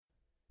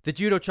The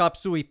Judo Chop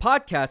Suey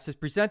podcast is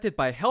presented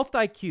by Health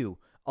IQ,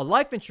 a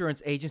life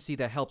insurance agency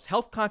that helps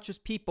health-conscious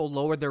people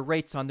lower their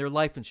rates on their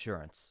life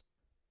insurance.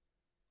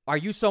 Are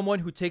you someone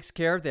who takes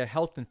care of their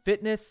health and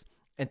fitness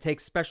and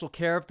takes special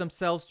care of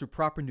themselves through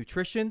proper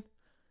nutrition?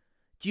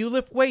 Do you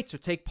lift weights or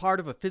take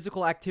part of a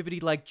physical activity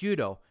like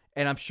judo,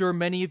 and I'm sure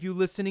many of you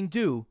listening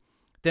do?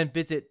 Then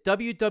visit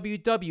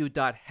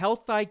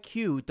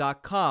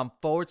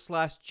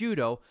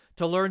www.healthiq.com/judo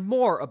to learn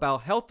more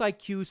about Health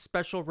IQ's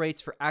special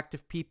rates for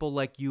active people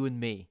like you and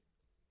me.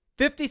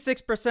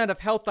 56% of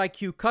Health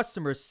IQ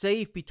customers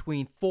save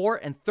between 4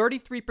 and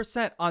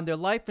 33% on their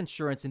life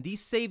insurance, and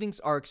these savings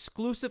are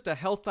exclusive to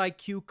Health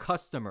IQ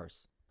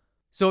customers.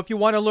 So if you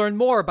want to learn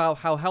more about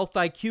how Health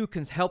IQ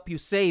can help you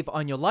save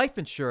on your life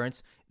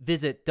insurance,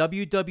 visit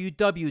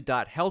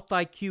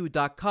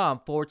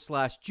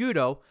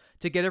www.healthiq.com/judo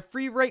to get a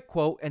free rate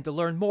quote and to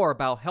learn more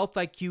about Health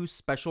IQ's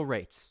special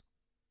rates.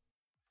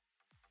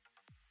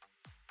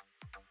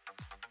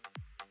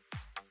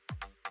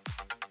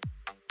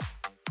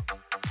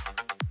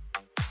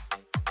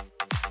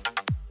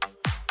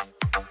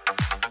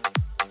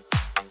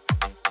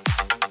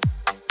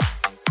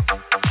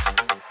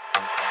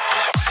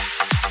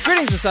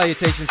 Greetings and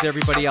salutations to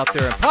everybody out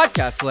there in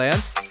podcast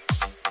land.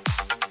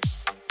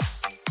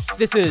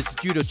 This is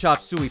Judo Chop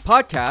Suey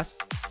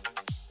podcast,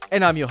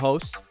 and I'm your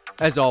host,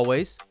 as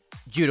always,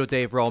 Judo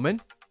Dave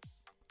Roman.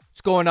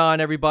 What's going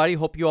on, everybody?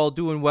 Hope you all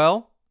doing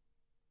well.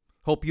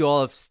 Hope you all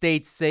have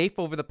stayed safe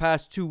over the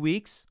past 2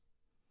 weeks.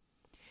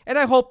 And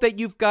I hope that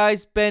you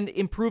guys been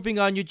improving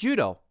on your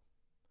judo.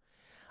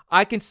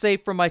 I can say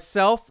for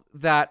myself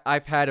that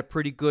I've had a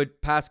pretty good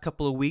past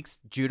couple of weeks,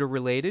 judo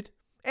related,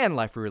 and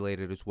life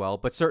related as well,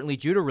 but certainly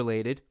judo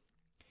related.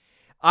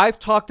 I've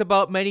talked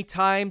about many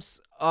times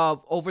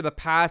over the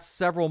past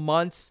several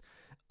months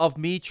of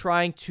me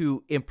trying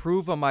to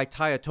improve on my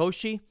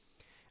Tayatoshi.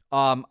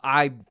 I'm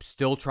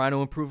still trying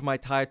to improve my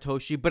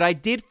Tayatoshi, but I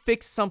did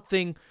fix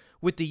something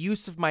with the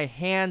use of my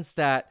hands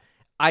that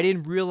I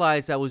didn't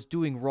realize I was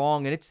doing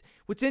wrong. And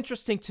what's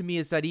interesting to me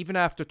is that even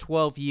after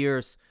 12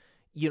 years,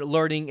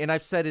 learning, and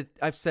I've said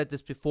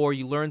this before,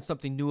 you learn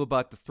something new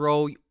about the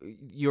throw,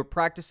 you're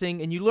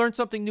practicing, and you learn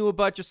something new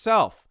about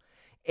yourself.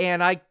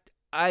 And I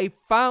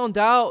found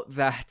out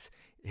that,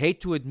 hate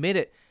to admit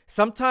it,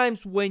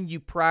 sometimes when you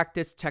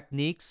practice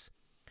techniques,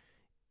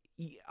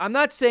 I'm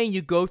not saying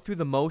you go through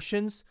the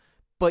motions,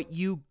 but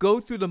you go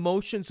through the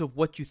motions of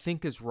what you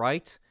think is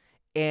right,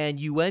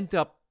 and you end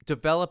up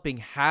developing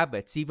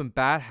habits, even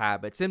bad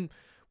habits. And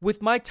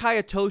with my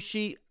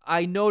Tayatoshi,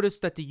 I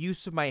noticed that the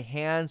use of my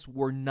hands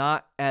were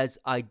not as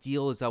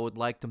ideal as I would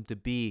like them to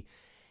be.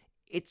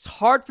 It's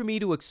hard for me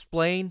to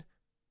explain,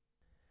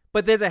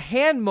 but there's a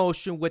hand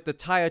motion with the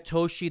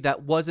Tayatoshi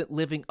that wasn't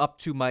living up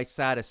to my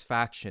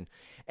satisfaction.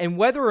 And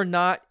whether or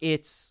not I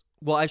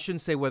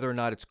shouldn't say whether or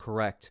not it's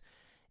correct.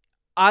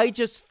 I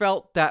just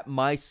felt that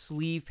my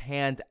sleeve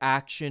hand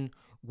action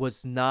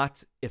was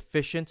not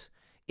efficient.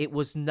 It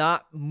was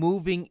not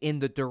moving in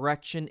the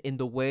direction, in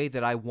the way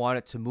that I want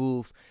it to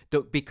move,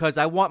 because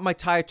I want my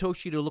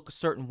Tayatoshi to look a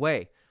certain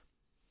way.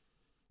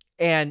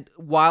 And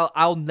while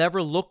I'll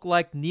never look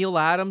like Neil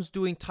Adams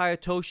doing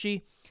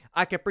Tayatoshi,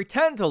 I can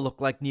pretend to look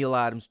like Neil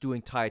Adams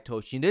doing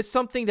Tayatoshi. And there's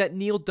something that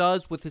Neil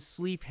does with his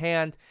sleeve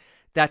hand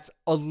that's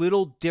a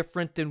little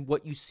different than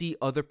what you see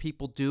other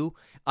people do.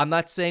 I'm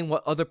not saying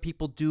what other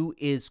people do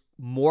is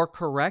more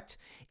correct.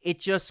 It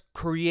just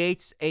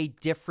creates a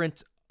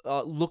different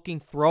looking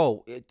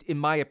throw, in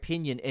my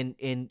opinion,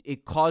 and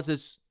it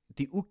causes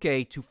the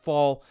uke to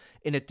fall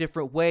in a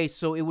different way.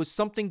 So it was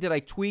something that I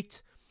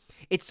tweaked.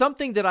 It's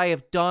something that I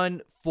have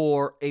done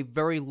for a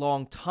very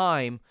long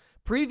time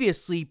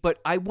previously, but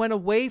I went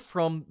away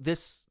from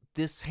this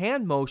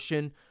hand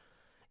motion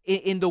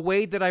in the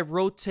way that I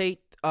rotate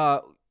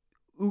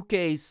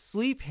uke's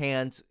sleeve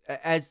hands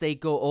as they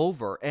go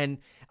over. And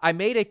I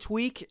made a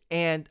tweak,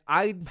 and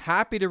I'm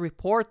happy to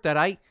report that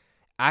I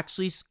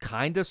actually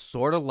kind of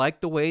sort of like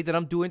the way that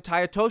I'm doing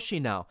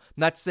Tayatoshi now. I'm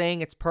not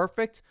saying it's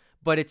perfect,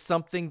 but it's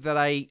something that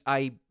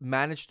I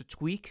managed to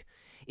tweak.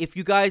 If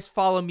you guys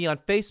follow me on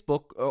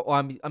Facebook, or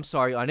on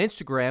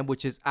Instagram,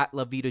 which is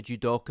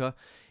 @LaVitaJudoka,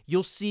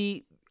 you'll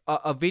see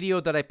a video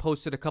that I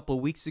posted a couple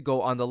of weeks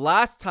ago on the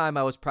last time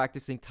I was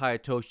practicing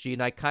Tayatoshi,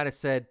 and I kind of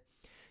said,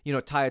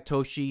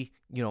 Tayatoshi,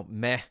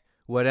 meh,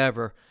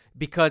 whatever,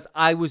 because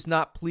I was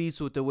not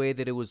pleased with the way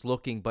that it was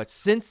looking. But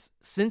since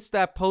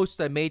that post,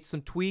 I made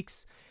some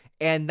tweaks,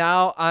 and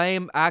now I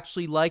am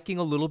actually liking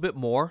a little bit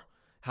more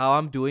how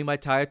I'm doing my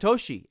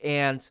Tayatoshi.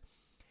 And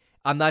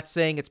I'm not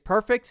saying it's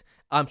perfect.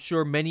 I'm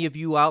sure many of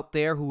you out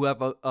there who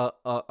have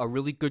a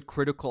really good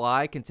critical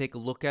eye can take a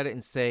look at it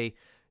and say,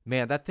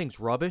 man, that thing's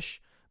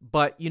rubbish.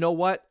 But you know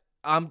what?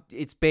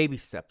 It's baby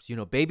steps,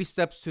 baby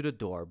steps to the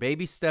door,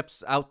 baby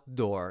steps out the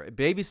door,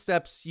 baby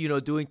steps,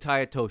 doing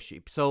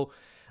Tayatoshi. So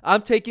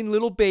I'm taking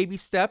little baby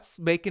steps,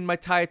 making my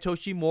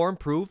Tayatoshi more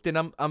improved, and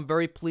I'm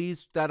very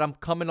pleased that I'm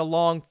coming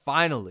along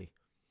finally.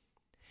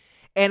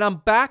 And I'm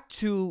back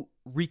to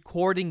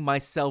recording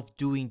myself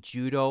doing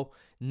judo,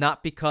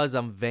 not because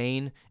I'm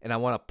vain and I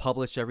want to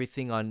publish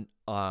everything on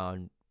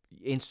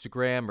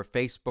Instagram or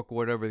Facebook or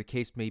whatever the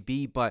case may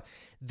be. But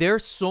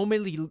there's so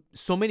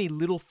many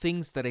little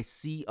things that I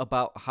see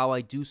about how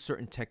I do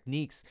certain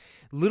techniques,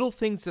 little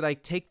things that I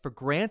take for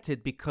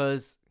granted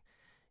because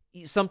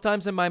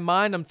sometimes in my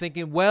mind I'm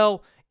thinking,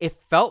 well, it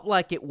felt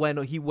like he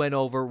went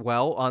over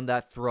well on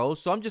that throw,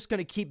 so I'm just going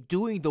to keep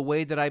doing the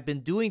way that I've been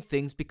doing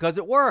things because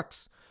it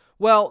works.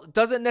 Well, it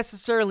doesn't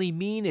necessarily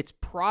mean it's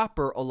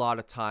proper a lot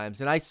of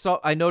times. And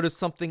I noticed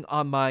something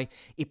on my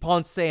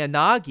Ippon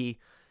Seoinage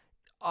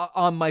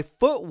on my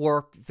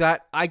footwork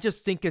that I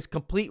just think is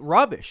complete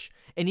rubbish.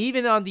 And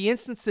even on the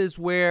instances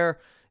where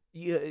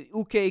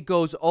Uke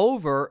goes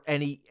over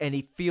and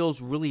he feels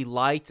really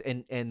light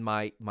and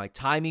my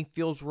timing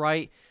feels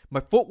right, my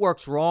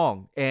footwork's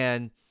wrong.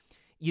 And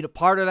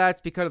part of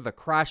that's because of the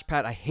crash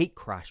pad. I hate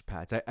crash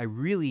pads. I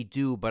really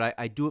do, but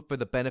I do it for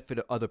the benefit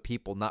of other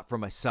people, not for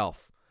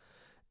myself.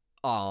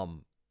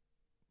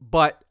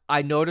 But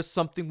I noticed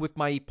something with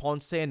my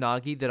Ippon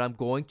Seoinage that I'm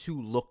going to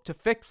look to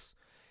fix.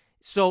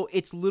 So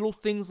it's little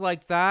things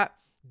like that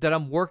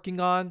I'm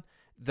working on,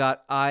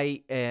 that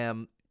I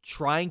am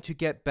trying to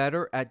get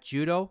better at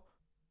judo.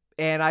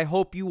 And I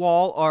hope you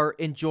all are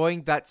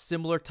enjoying that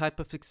similar type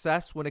of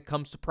success when it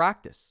comes to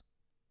practice.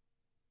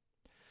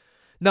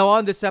 Now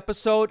on this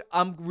episode,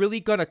 I'm really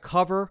going to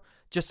cover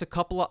just a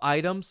couple of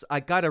items.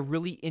 I got a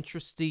really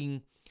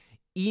interesting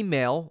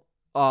email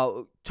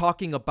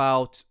talking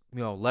about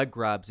leg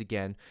grabs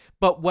again,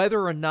 but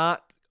whether or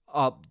not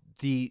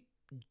the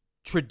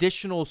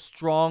traditional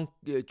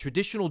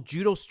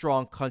judo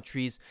strong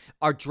countries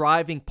are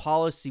driving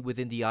policy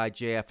within the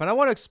IJF, and I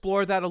want to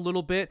explore that a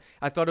little bit.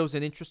 I thought it was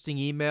an interesting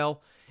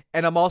email,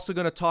 and I'm also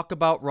going to talk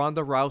about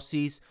Ronda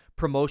Rousey's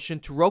promotion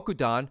to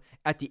Rokudan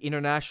at the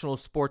International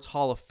Sports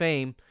Hall of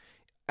Fame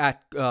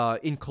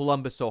in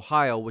Columbus,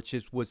 Ohio, which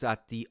was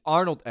at the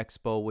Arnold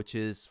Expo, which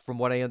is, from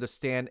what I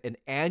understand, an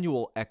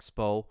annual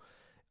expo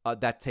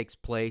that takes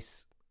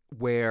place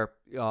where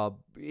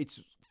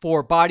it's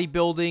for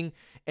bodybuilding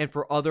and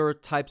for other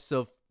types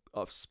of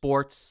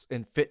sports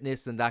and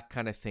fitness and that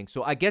kind of thing.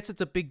 So I guess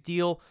it's a big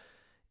deal.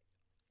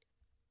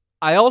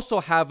 I also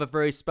have a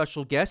very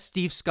special guest.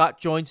 Steve Scott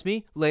joins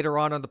me later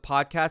on the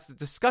podcast to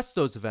discuss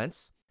those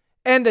events.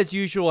 And as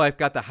usual, I've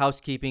got the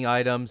housekeeping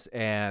items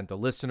and the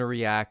listener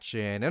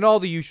reaction and all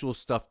the usual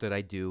stuff that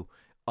I do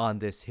on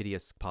this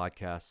hideous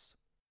podcast.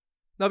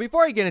 Now,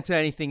 before I get into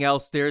anything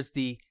else, there's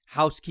the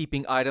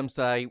housekeeping items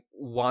that I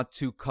want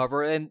to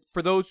cover. And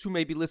for those who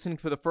may be listening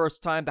for the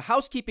first time, the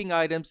housekeeping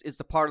items is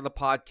the part of the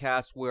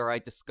podcast where I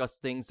discuss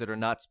things that are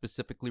not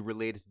specifically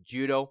related to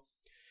judo.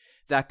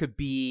 That could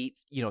be,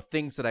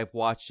 things that I've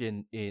watched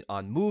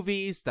on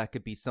movies. That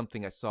could be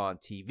something I saw on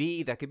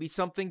TV. That could be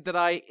something that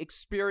I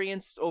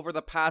experienced over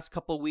the past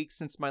couple of weeks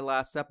since my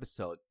last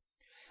episode.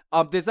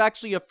 There's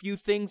actually a few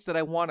things that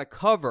I want to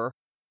cover.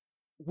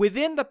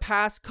 Within the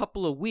past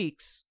couple of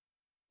weeks,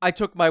 I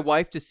took my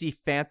wife to see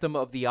Phantom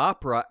of the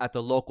Opera at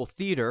the local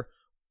theater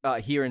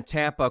here in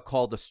Tampa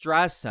called the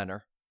Straz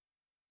Center.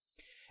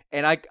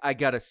 And I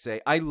gotta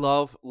say, I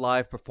love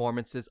live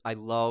performances. I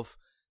love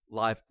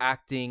live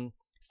acting,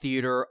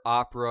 theater,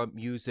 opera,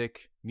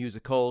 music,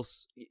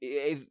 musicals,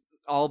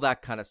 all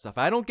that kind of stuff.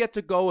 I don't get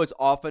to go as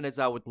often as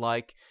I would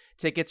like.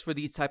 Tickets for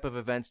these type of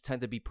events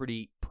tend to be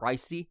pretty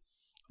pricey,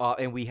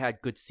 and we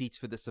had good seats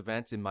for this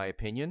event, in my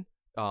opinion,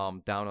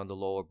 down on the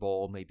lower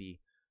bowl, maybe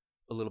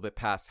a little bit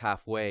past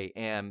halfway,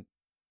 and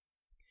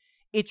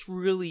it's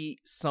really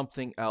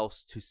something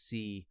else to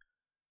see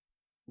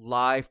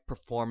live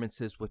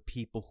performances with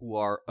people who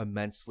are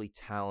immensely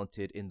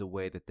talented in the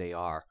way that they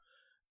are.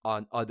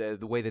 On the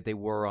way that they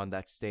were on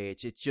that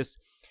stage. It's just,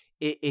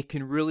 it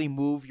can really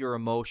move your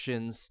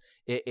emotions.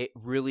 It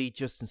really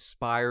just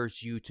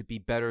inspires you to be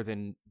better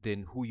than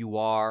who you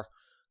are.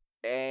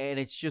 And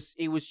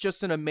it was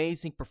just an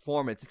amazing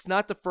performance. It's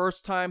not the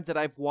first time that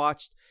I've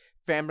watched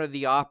Phantom of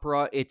the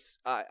Opera.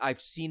 I've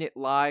seen it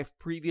live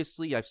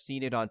previously. I've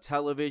seen it on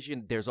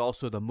television. There's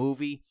also the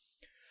movie.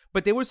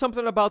 But there was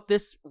something about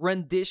this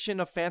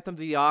rendition of Phantom of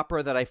the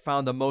Opera that I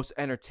found the most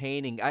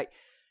entertaining.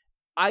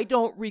 I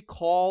don't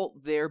recall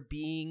there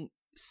being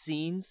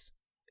scenes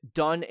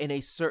done in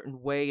a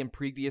certain way in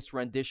previous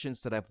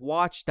renditions that I've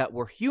watched that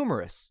were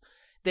humorous.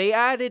 They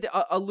added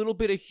a little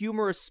bit of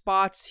humorous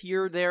spots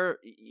here, there,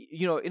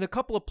 in a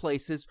couple of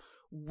places.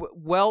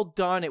 Well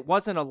done. It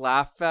wasn't a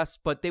laugh fest,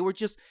 but they were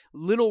just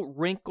little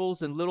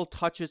wrinkles and little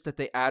touches that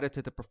they added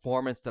to the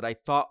performance that I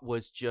thought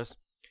was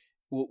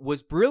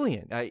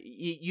brilliant.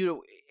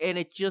 And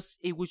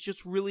it was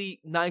just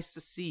really nice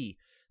to see.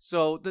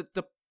 So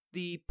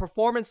the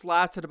performance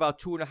lasted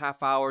about 2.5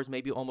 hours,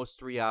 maybe almost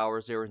 3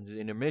 hours. There was an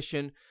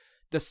intermission.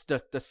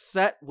 The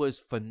set was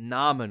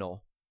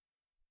phenomenal,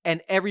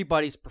 and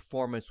everybody's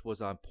performance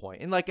was on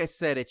point. And like I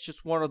said, it's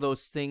just one of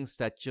those things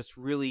that just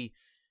really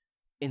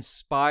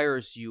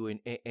inspires you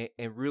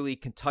and really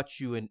can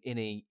touch you in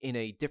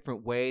a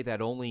different way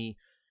that only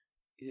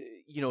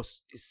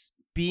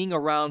being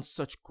around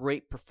such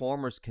great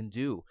performers can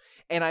do.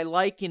 And I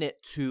liken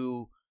it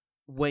to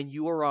when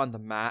you are on the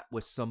mat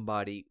with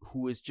somebody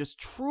who is just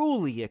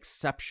truly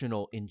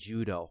exceptional in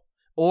judo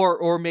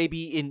or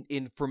maybe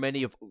in for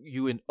many of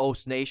you in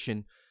Os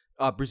Nation,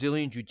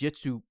 Brazilian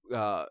Jiu-Jitsu,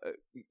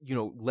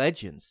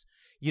 legends.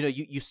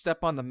 You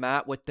step on the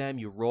mat with them,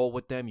 you roll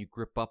with them, you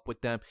grip up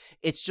with them.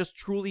 It's just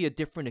truly a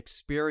different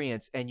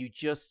experience, and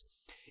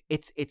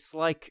it's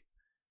like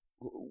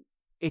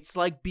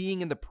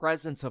being in the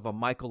presence of a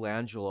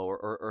Michelangelo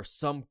or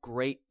some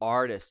great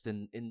artist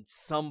and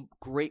some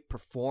great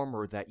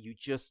performer that you're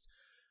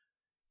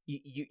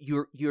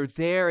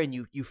there and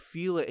you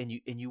feel it,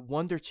 and you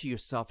wonder to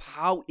yourself,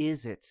 how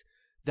is it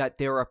that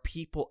there are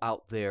people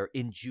out there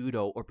in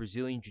judo or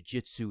Brazilian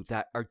Jiu-Jitsu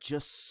that are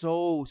just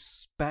so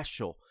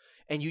special,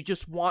 and you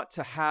just want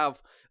to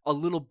have a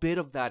little bit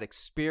of that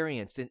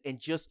experience, and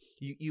just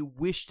you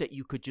wish that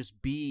you could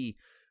just be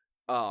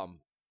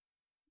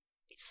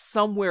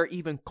somewhere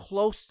even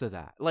close to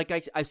that. Like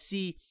I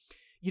see,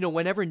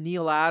 whenever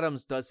Neil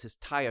Adams does his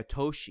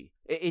Tayatoshi,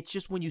 it's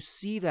just, when you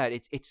see that,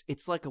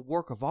 it's like a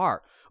work of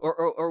art.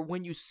 Or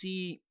when you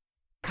see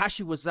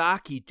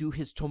Kashiwazaki do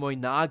his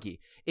Tomoe-nage,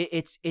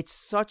 it's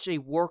such a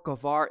work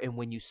of art. And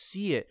when you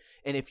see it,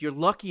 and if you're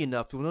lucky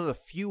enough, one of the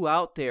few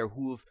out there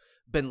who've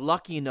been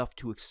lucky enough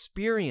to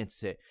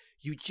experience it,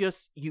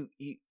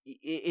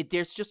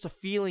 there's just a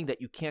feeling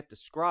that you can't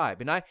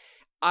describe. And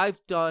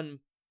I've done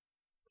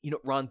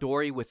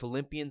randori with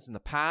Olympians in the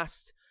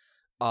past.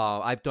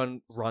 I've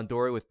done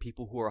randori with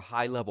people who are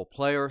high-level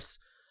players.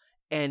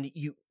 And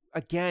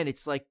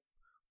it's like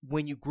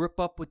when you grip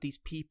up with these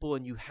people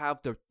and you have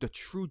the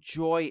true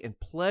joy and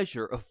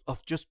pleasure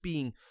of just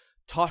being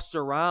tossed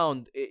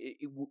around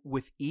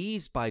with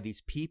ease by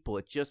these people,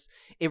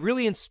 it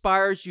really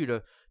inspires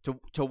you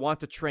to want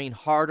to train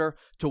harder,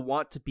 to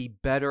want to be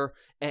better,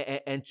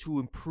 and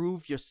to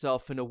improve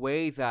yourself in a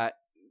way that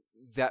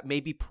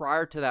maybe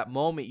prior to that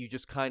moment you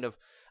just kind of,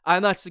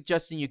 I'm not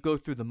suggesting you go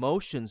through the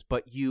motions,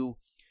 but you're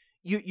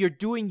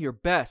doing your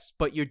best,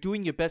 but you're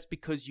doing your best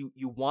because you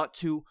want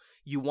to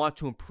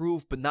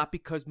improve, but not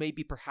because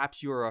maybe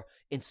perhaps you're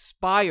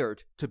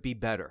inspired to be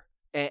better.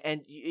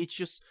 And it's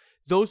just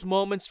those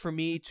moments for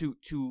me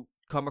to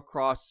come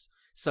across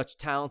such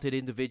talented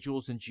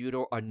individuals in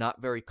judo are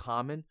not very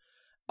common.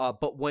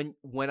 But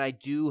when I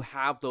do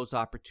have those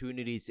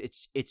opportunities,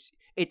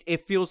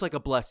 it feels like a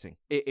blessing.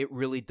 It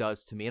really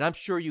does to me. And I'm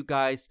sure you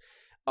guys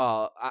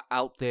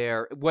out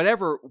there,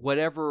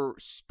 whatever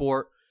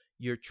sport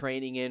you're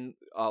training in,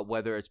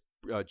 whether it's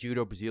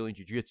judo, Brazilian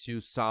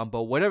Jiu-Jitsu,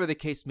 Sambo, whatever the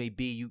case may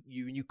be,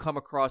 you come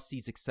across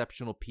these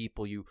exceptional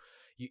people. You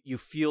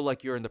feel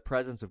like you're in the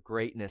presence of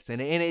greatness,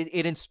 and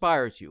it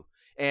inspires you.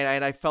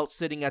 And I felt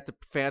sitting at the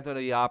Phantom of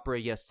the Opera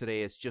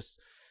yesterday, it's just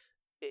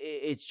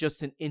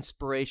an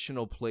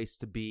inspirational place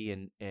to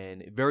be,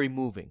 and very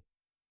moving.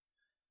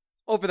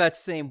 Over that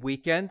same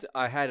weekend,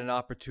 I had an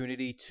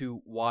opportunity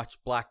to watch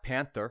Black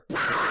Panther.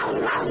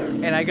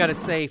 And I gotta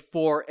say,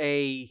 for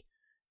a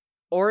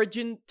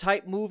origin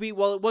type movie,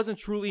 well, it wasn't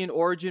truly an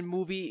origin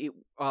movie. It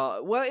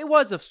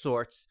was of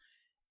sorts.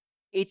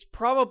 It's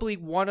probably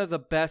one of the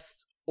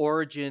best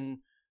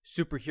origin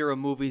superhero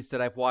movies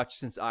that I've watched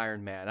since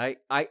Iron Man.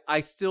 I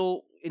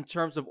still, in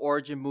terms of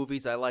origin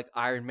movies, I like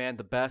Iron Man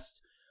the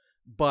best.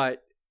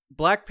 But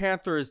Black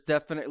Panther is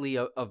definitely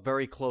a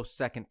very close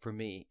second for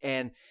me.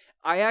 And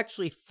I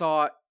actually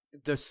thought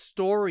the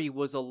story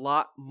was a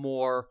lot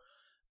more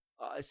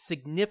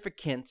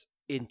significant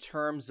in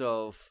terms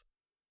of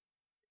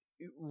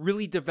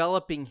really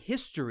developing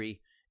history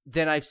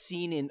than I've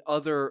seen in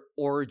other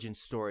origin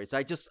stories.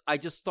 I just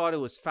thought it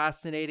was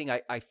fascinating.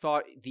 I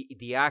thought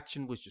the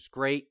action was just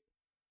great.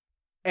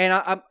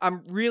 And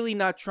I'm really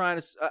not trying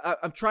to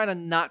I'm trying to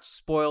not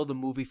spoil the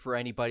movie for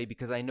anybody,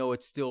 because I know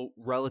it's still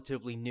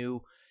relatively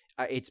new.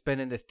 It's been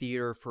in the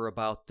theater for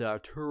about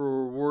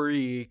 2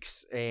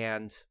 weeks,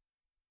 and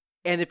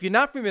if you're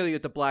not familiar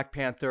with the Black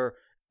Panther,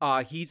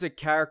 he's a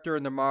character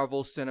in the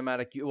Marvel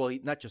cinematic, well,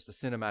 not just the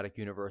cinematic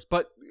universe,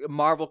 but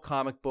Marvel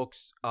comic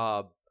books.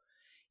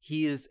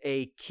 He is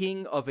a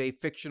king of a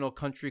fictional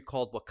country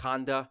called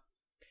Wakanda,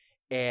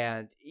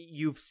 and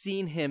you've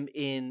seen him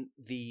in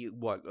the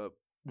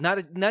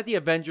not the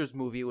Avengers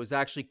movie. It was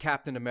actually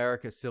Captain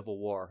America: Civil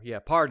War. Yeah,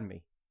 pardon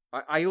me.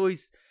 I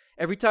always,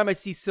 every time I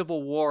see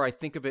Civil War, I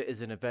think of it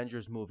as an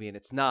Avengers movie, and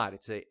it's not.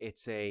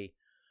 It's a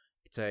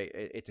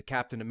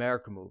Captain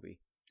America movie.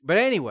 But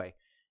anyway,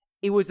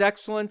 it was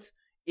excellent.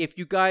 If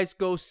you guys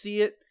go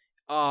see it,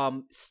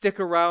 stick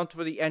around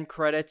for the end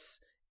credits,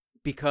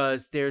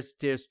 because there's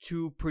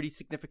 2 pretty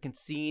significant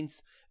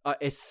scenes,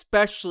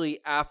 especially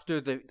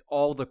after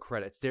all the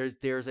credits.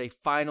 There's a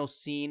final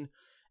scene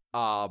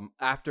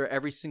after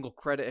every single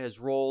credit has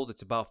rolled.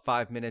 It's about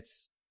 5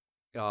 minutes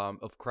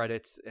of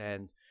credits,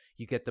 and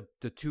you get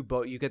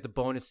you get the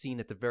bonus scene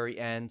at the very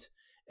end,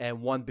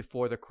 and one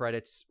before the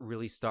credits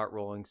really start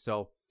rolling.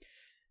 So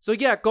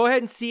yeah, go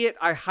ahead and see it.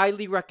 I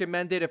highly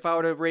recommend it. If I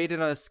were to rate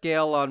it on a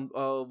scale on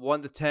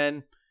 1 to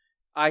 10,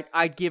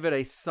 I'd give it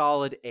a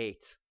solid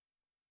 8.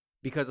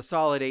 Because a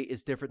solid 8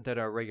 is different than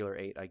a regular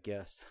 8, I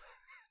guess.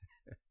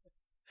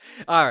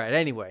 All right,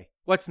 anyway,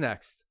 what's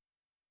next?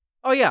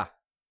 Oh yeah,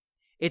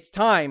 it's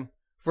time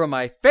for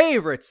my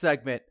favorite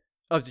segment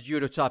of the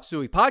Judo Chop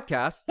Suey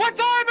podcast. What's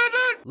on?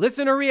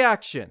 listener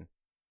reaction.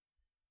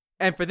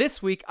 And for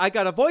this week, I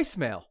got a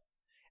voicemail.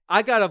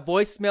 I got a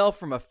voicemail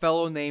from a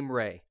fellow named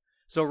Ray.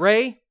 So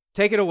Ray,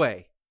 take it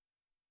away.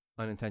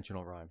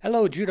 Unintentional rhyme.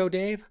 Hello, Judo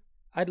Dave.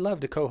 I'd love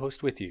to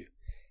co-host with you,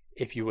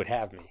 if you would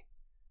have me.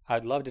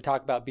 I'd love to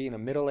talk about being a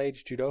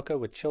middle-aged judoka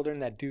with children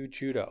that do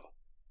judo.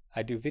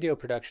 I do video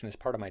production as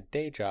part of my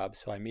day job,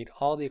 so I meet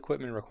all the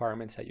equipment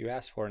requirements that you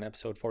asked for in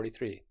episode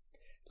 43.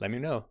 Let me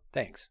know.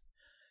 Thanks.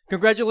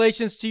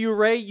 Congratulations to you,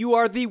 Ray. You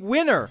are the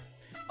winner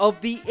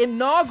of the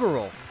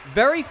inaugural,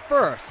 very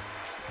first,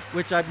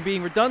 which I'm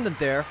being redundant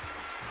there,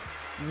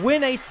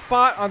 win a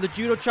spot on the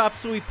Judo Chop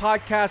Suey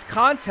podcast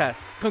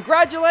contest.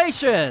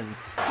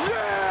 Congratulations!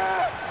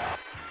 Yeah!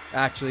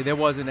 Actually, there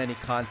wasn't any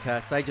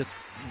contest. I just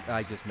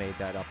made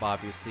that up,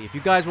 obviously. If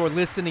you guys were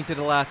listening to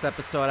the last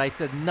episode, I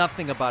said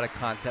nothing about a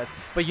contest.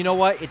 But you know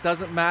what? It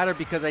doesn't matter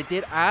because I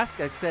did ask.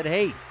 I said,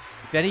 hey,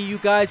 if any of you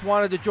guys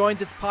wanted to join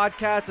this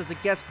podcast as a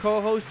guest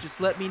co-host, just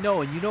let me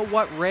know. And you know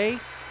what, Ray?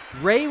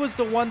 Ray was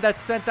the one that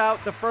sent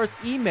out the first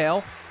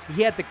email.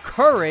 He had the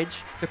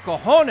courage, the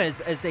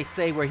cojones, as they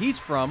say where he's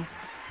from,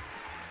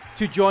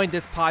 to join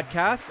this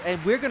podcast.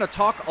 And we're going to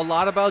talk a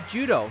lot about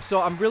judo.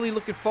 So I'm really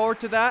looking forward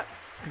to that.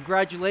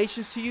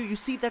 Congratulations to you. You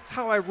see, that's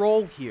how I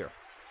roll here.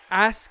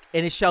 Ask,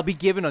 and it shall be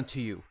given unto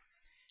you.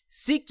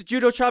 Seek the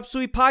Judo Chop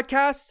Suey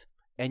podcast,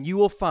 and you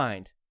will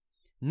find.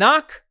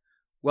 Knock.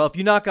 Well, if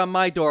you knock on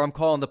my door, I'm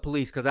calling the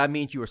police because that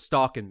means you are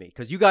stalking me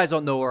because you guys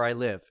don't know where I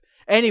live.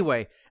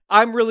 Anyway,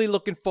 I'm really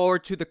looking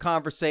forward to the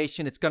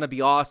conversation. It's going to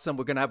be awesome.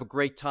 We're going to have a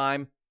great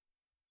time.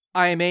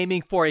 I am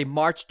aiming for a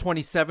March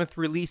 27th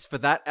release for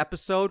that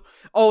episode.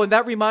 Oh, and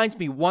that reminds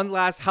me, one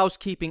last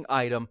housekeeping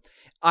item.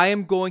 I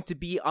am going to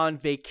be on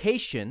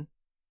vacation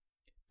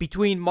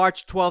between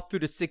March 12th through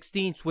the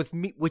 16th,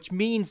 which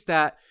means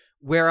that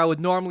where I would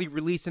normally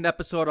release an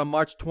episode on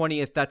March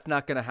 20th, that's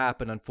not going to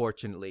happen,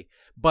 unfortunately.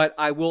 But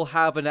I will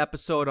have an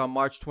episode on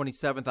March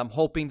 27th. I'm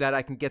hoping that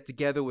I can get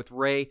together with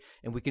Ray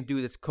and we can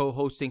do this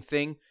co-hosting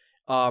thing.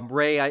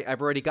 Ray,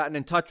 I've already gotten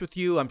in touch with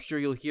you. I'm sure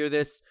you'll hear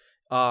this.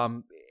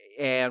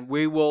 And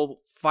we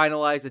will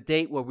finalize a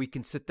date where we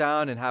can sit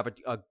down and have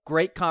a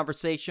great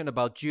conversation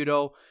about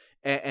judo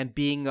and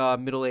being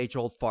middle-aged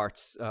old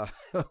farts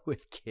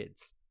with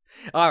kids.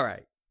 All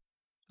right.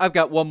 I've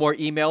got one more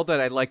email that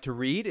I'd like to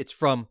read. It's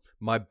from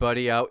my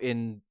buddy out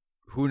in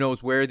who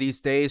knows where these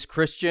days,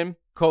 Christian,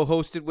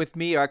 co-hosted with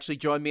me, or actually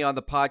joined me on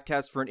the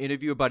podcast for an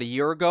interview about a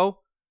year ago.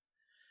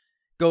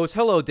 Goes,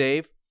 hello,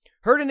 Dave.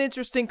 Heard an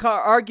interesting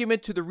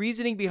argument to the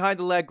reasoning behind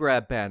the leg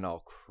grab ban.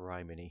 Oh,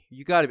 criminy.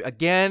 You got to,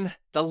 again,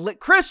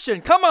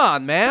 Christian, come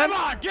on, man.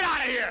 Come on, get out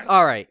of here.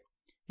 All right.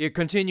 Here,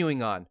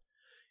 continuing on.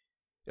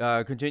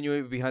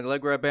 Continuing behind the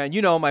leg grab ban.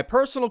 You know, my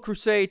personal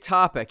crusade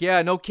topic.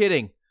 Yeah, no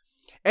kidding.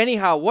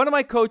 Anyhow, one of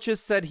my coaches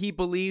said he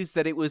believes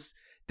that it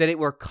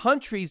were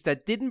countries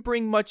that didn't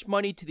bring much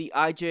money to the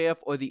IJF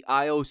or the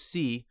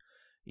IOC.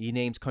 He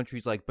names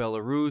countries like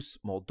Belarus,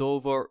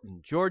 Moldova,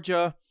 and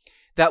Georgia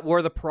that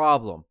were the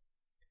problem.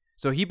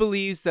 So he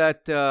believes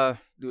that the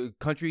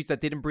countries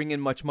that didn't bring in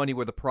much money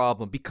were the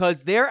problem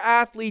because their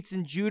athletes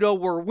in judo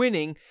were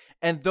winning,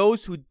 and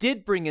those who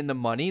did bring in the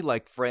money,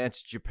 like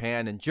France,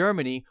 Japan, and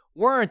Germany,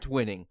 weren't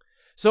winning.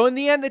 So in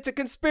the end, it's a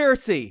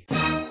conspiracy.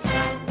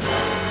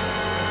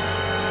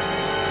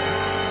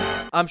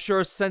 I'm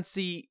sure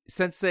Sensei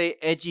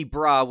Edgy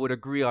Bra would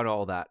agree on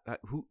all that.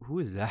 Who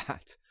is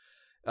that?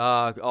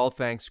 All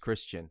thanks,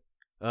 Christian.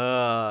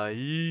 Oh,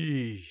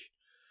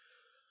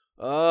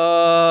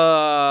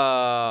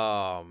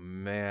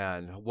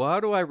 man.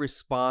 How do I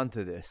respond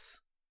to this?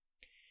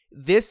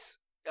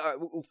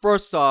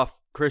 First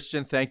off,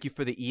 Christian, thank you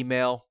for the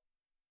email.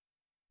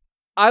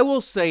 I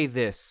will say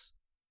this.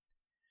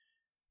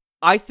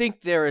 I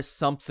think there is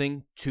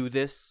something to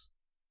this.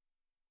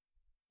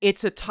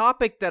 It's a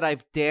topic that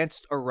I've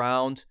danced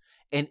around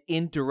and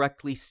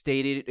indirectly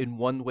stated in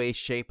one way,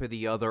 shape, or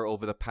the other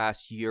over the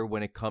past year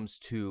when it comes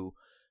to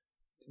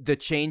the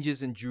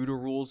changes in judo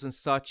rules and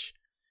such.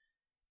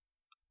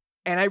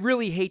 And I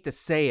really hate to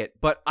say it,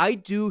 but I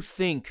do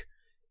think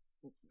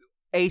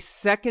a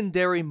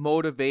secondary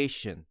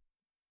motivation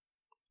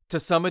to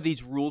some of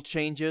these rule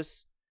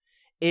changes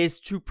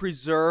is to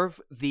preserve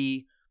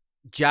the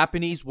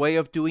Japanese way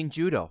of doing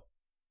judo.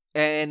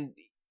 And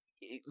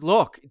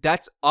look,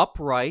 that's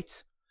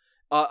upright,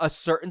 a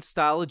certain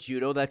style of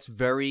judo that's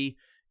very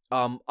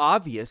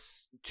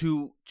obvious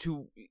to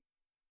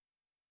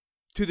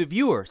the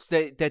viewers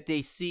that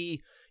they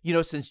see, you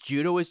know, since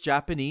judo is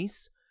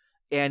Japanese,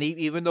 and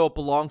even though it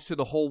belongs to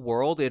the whole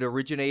world, it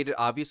originated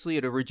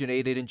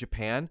in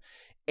Japan,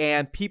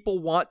 and people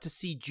want to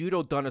see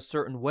judo done a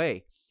certain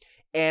way.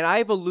 And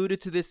I've alluded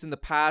to this in the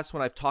past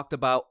when I've talked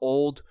about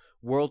old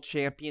world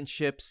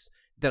championships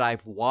that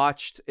I've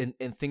watched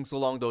and things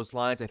along those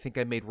lines. I think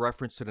I made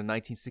reference to the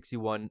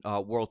 1961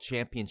 World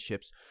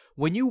Championships.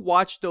 When you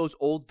watch those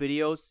old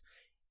videos,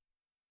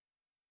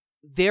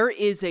 there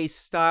is a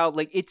style,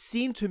 like it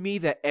seemed to me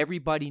that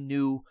everybody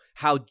knew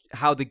how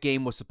the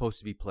game was supposed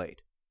to be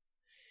played.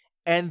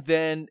 And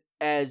then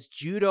as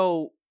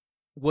judo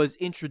was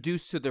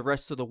introduced to the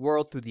rest of the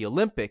world through the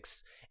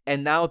Olympics,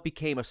 And now it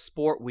became a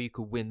sport where you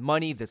could win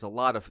money. There's a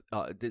lot of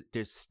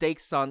there's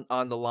stakes on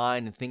the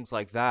line and things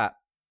like that.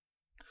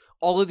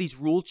 All of these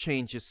rule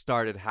changes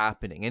started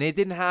happening, and it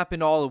didn't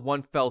happen all in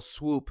one fell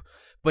swoop,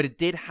 but it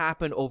did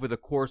happen over the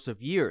course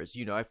of years.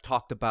 I've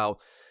talked about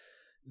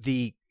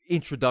the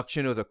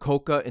introduction of the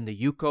Koka and the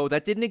Yuko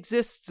that didn't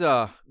exist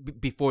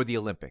before the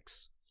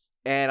Olympics.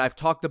 And I've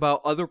talked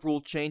about other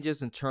rule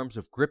changes in terms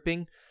of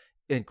gripping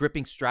and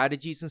gripping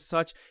strategies and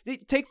such.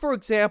 Take, for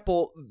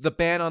example, the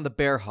ban on the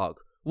bear hug.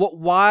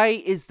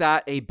 Why is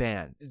that a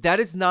ban? That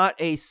is not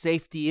a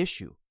safety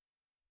issue.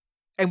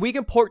 And we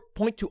can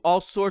point to all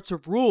sorts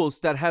of rules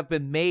that have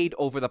been made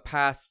over the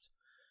past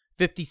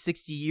 50,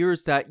 60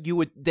 years that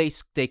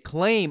they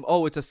claim,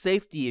 oh, it's a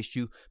safety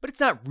issue, but it's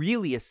not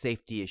really a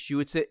safety issue.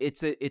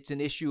 It's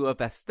an issue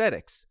of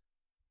aesthetics.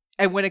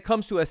 And when it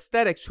comes to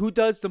aesthetics, who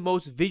does the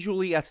most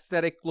visually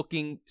aesthetic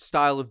looking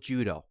style of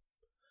judo?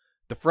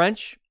 The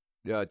French,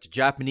 the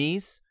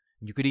Japanese,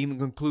 you could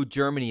even include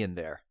Germany in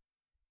there.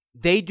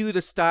 They do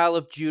the style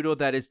of judo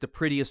that is the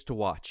prettiest to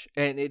watch.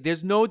 And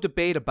there's no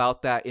debate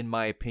about that, in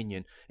my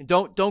opinion. And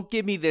don't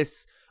give me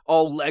this,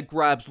 oh, leg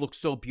grabs look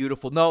so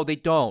beautiful. No, they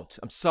don't.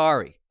 I'm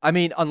sorry. I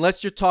mean,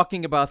 unless you're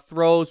talking about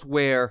throws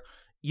where,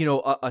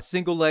 a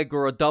single leg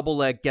or a double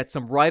leg gets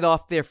them right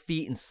off their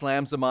feet and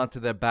slams them onto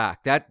their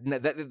back.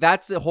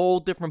 That's a whole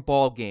different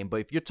ball game.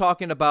 But if you're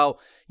talking about,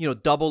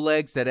 double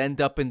legs that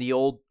end up in the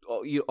old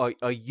a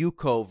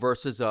Yuko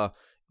versus a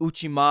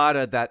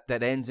Uchimata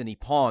that ends in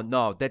Ippon,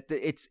 no,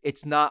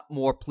 it's not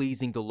more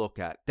pleasing to look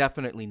at.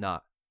 Definitely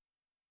not.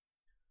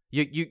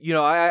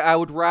 I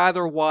would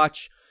rather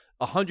watch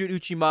 100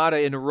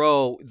 Uchimata in a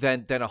row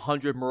than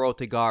 100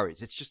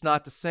 Morotegaris. It's just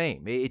not the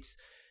same.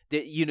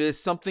 There's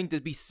something to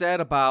be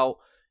said about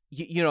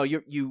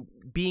you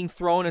being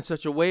thrown in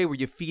such a way where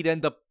your feet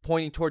end up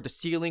pointing toward the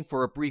ceiling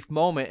for a brief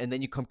moment and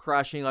then you come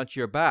crashing onto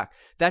your back.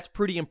 That's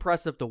pretty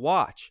impressive to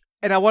watch.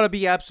 And I want to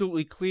be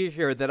absolutely clear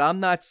here that I'm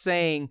not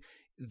saying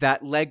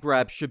that leg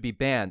grab should be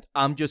banned.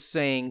 I'm just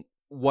saying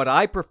what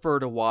I prefer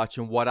to watch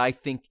and what I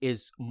think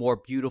is more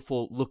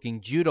beautiful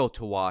looking judo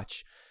to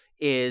watch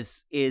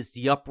is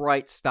the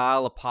upright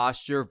style of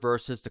posture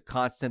versus the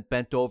constant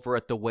bent over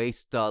at the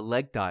waist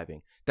leg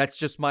diving. That's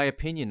just my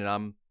opinion, and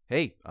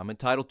I'm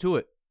entitled to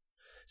it.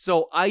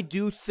 So I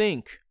do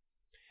think,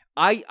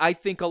 I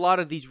think a lot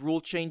of these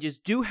rule changes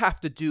do have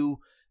to do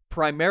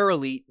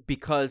primarily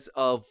because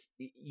of,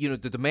 the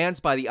demands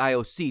by the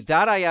IOC.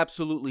 That I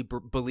absolutely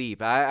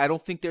believe. I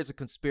don't think there's a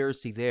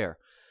conspiracy there.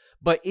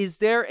 But is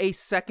there a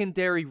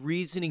secondary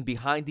reasoning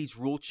behind these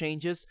rule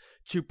changes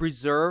to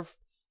preserve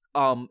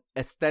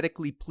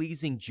aesthetically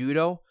pleasing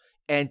judo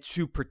and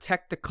to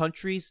protect the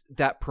countries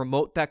that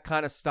promote that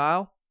kind of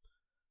style?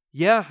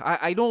 Yeah,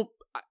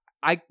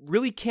 I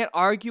really can't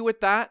argue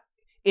with that.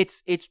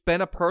 It's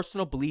been a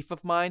personal belief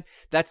of mine.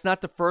 That's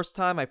not the first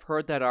time I've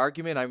heard that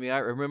argument. I mean, I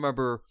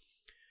remember,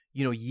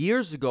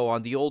 years ago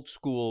on the old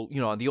school,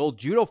 on the old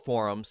judo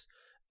forums,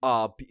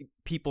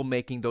 people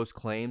making those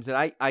claims. And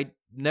I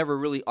never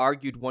really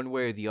argued one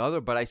way or the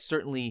other, but I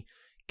certainly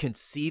can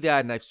see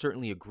that, and I've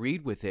certainly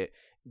agreed with it.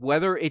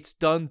 Whether it's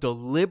done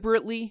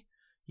deliberately,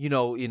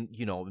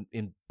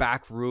 in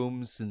back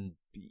rooms and,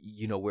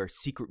 where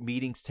secret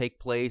meetings take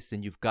place,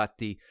 and you've got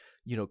the,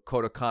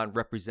 Kodokan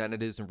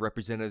representatives and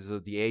representatives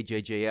of the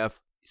AJJF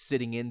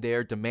sitting in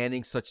there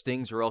demanding such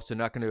things, or else they're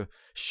not going to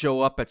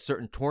show up at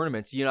certain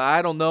tournaments.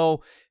 I don't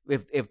know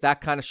if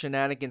that kind of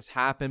shenanigans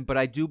happen, but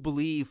I do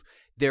believe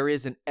there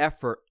is an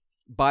effort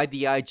by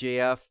the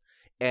IJF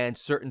and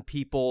certain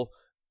people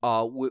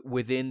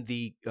within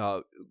the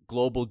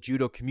global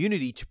judo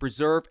community to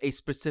preserve a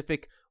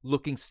specific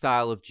looking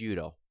style of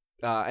judo.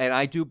 And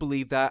I do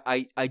believe that.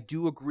 I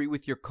do agree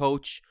with your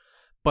coach,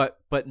 but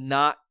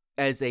not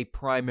as a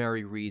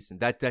primary reason.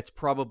 That's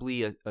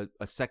probably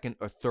a second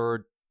or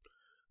third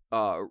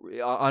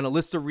on a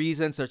list of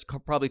reasons. That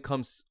probably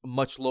comes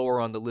much lower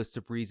on the list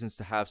of reasons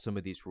to have some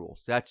of these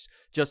rules. That's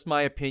just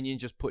my opinion,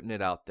 just putting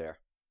it out there.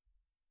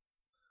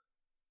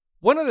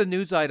 One of the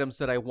news items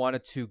that I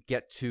wanted to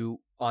get to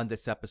on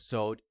this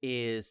episode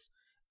is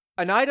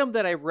an item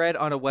that I read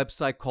on a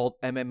website called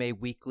MMA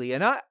Weekly,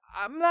 and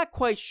I'm not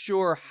quite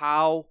sure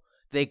how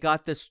they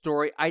got this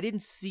story. I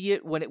didn't see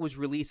it when it was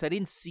released. I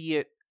didn't see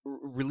it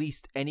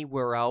released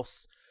anywhere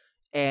else,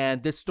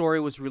 and this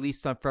story was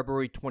released on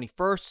February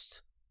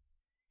 21st.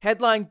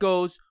 Headline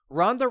goes,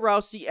 Ronda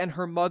Rousey and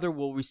her mother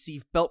will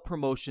receive belt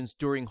promotions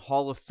during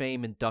Hall of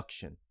Fame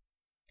induction.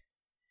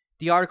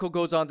 The article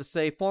goes on to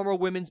say, former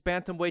women's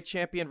bantamweight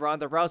champion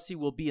Ronda Rousey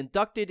will be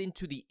inducted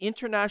into the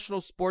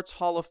International Sports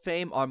Hall of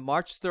Fame on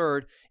March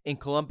 3rd in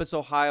Columbus,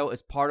 Ohio,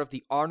 as part of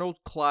the Arnold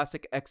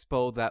Classic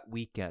Expo that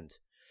weekend.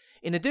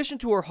 In addition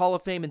to her Hall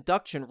of Fame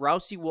induction,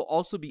 Rousey will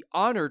also be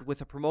honored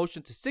with a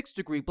promotion to 6th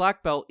degree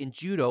black belt in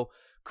judo,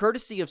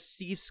 courtesy of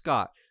Steve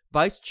Scott,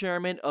 vice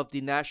chairman of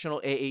the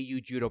National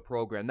AAU Judo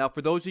program. Now,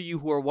 for those of you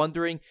who are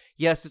wondering,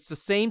 yes, it's the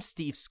same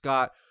Steve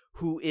Scott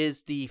who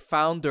is the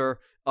founder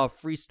of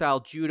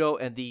Freestyle Judo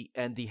and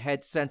the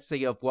head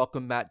sensei of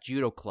Welcome Mat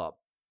Judo Club.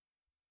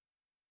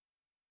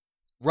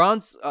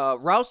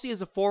 Rousey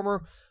is a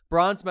former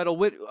bronze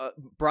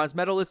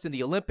medalist in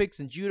the Olympics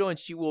in judo, and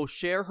she will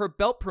share her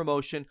belt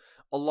promotion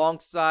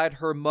alongside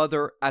her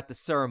mother at the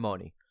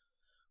ceremony.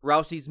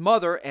 Rousey's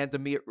mother,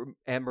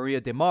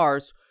 Maria de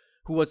Mars,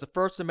 who was the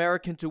first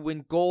American to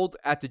win gold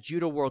at the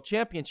Judo World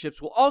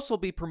Championships, will also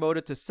be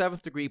promoted to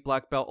 7th degree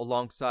black belt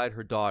alongside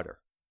her daughter.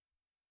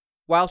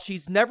 While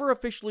she's never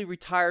officially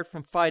retired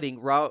from fighting,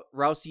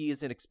 Rousey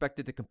isn't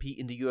expected to compete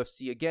in the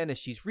UFC again, as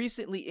she's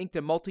recently inked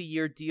a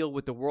multi-year deal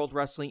with the World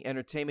Wrestling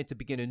Entertainment to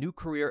begin a new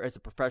career as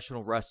a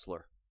professional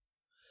wrestler.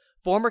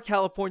 Former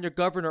California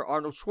Governor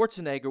Arnold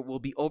Schwarzenegger will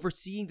be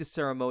overseeing the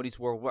ceremonies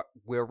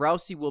where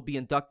Rousey will be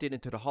inducted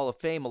into the Hall of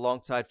Fame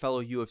alongside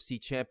fellow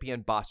UFC champion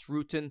Bas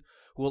Rutten,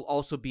 who will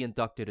also be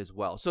inducted as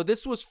well. So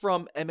this was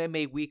from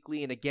MMA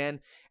Weekly, and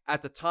again,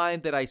 at the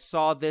time that I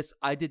saw this,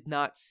 I did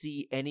not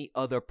see any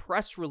other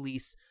press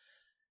release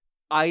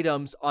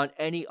items on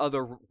any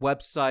other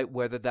website,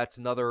 whether that's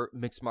another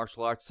mixed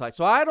martial arts site.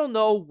 So I don't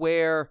know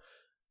where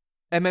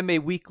MMA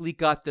Weekly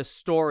got this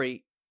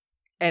story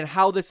and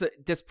how this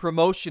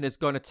promotion is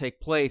going to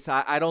take place.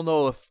 I don't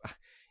know if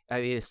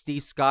is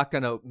Steve Scott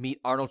going to meet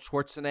Arnold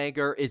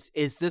Schwarzenegger?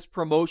 Is this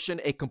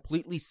promotion a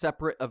completely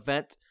separate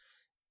event?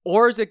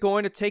 Or is it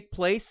going to take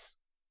place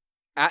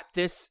at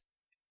this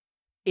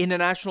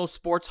International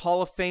Sports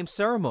Hall of Fame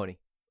ceremony?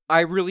 I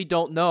really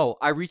don't know.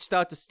 I reached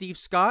out to Steve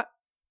Scott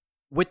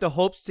with the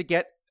hopes to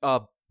get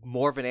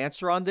more of an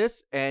answer on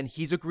this, and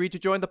he's agreed to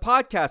join the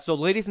podcast. So,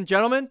 ladies and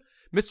gentlemen,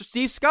 Mr.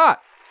 Steve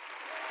Scott.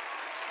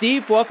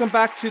 Steve, welcome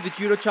back to the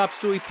Judo Chop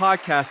Suey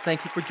podcast.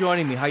 Thank you for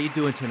joining me. How you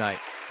doing tonight?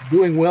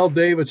 Doing well,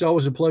 Dave. It's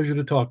always a pleasure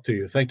to talk to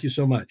you. Thank you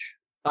so much.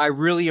 I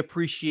really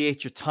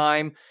appreciate your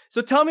time.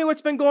 So tell me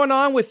what's been going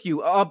on with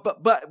you.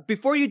 But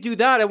before you do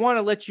that, I want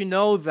to let you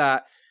know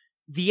that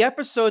the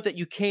episode that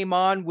you came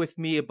on with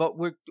me about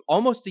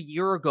almost a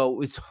year ago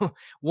is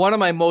one of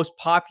my most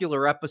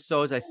popular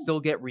episodes. I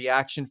still get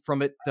reaction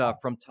from it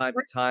from time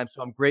to time.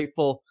 So I'm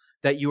grateful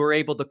that you were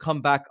able to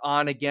come back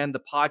on again,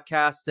 the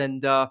podcast.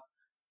 And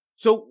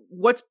so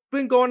what's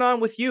been going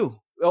on with you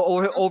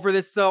over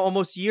this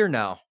almost year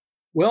now?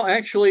 Well,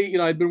 actually,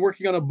 I've been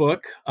working on a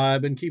book.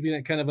 I've been keeping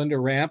it kind of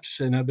under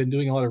wraps, and I've been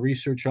doing a lot of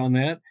research on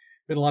that.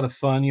 Been a lot of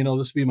fun. This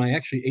will be my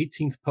actually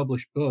 18th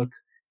published book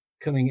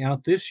coming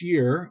out this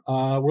year.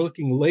 We're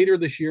looking later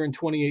this year in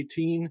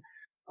 2018.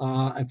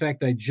 In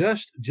fact, I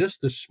just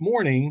this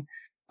morning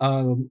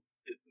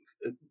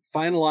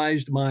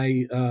finalized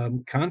my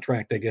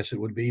contract, I guess it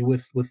would be,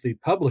 with the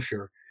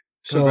publisher.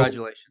 So,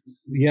 congratulations.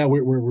 Yeah,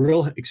 we're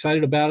real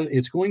excited about it.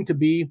 It's going to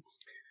be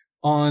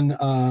on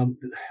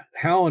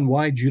how and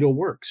why judo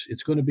works.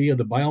 It's going to be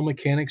the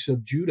biomechanics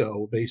of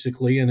judo,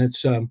 basically, and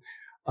it's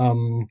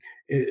the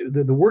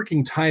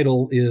working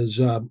title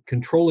is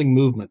Controlling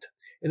Movement,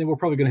 and then we're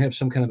probably going to have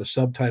some kind of a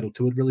subtitle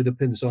to it. It really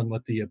depends on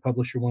what the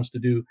publisher wants to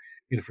do,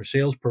 for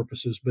sales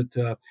purposes. But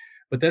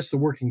that's the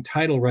working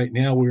title right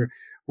now. We're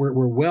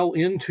well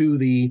into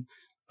the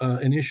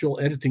initial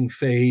editing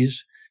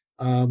phase.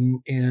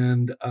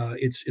 And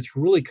it's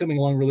really coming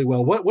along really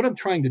well. What I'm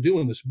trying to do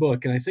in this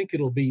book, and I think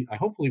it'll be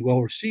hopefully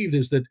well received,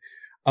 is that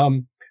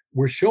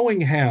we're showing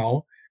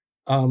how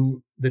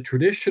the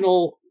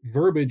traditional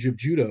verbiage of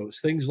judos,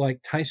 things like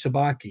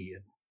taisabaki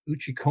and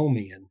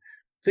uchikomi and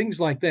things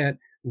like that,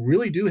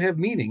 really do have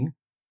meaning.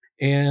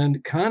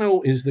 And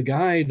Kano is the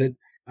guy that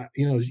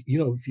if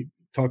you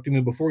talked to me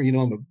before,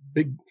 I'm a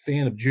big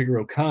fan of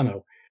Jigoro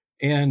Kano,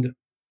 and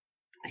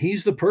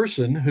he's the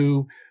person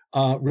who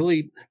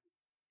really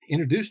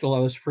introduced a lot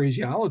of this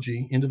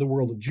phraseology into the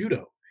world of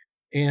judo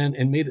and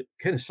made it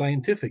kind of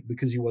scientific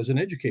because he was an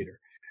educator.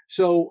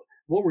 So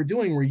what we're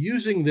doing, we're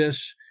using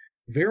this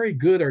very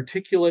good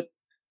articulate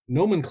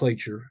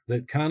nomenclature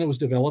that Kano has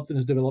developed and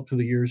has developed through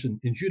the years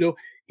in judo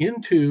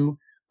into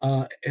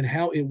and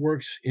how it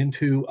works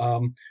into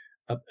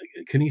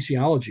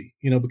kinesiology,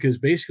 because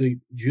basically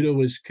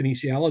judo is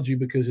kinesiology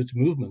because it's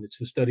movement. It's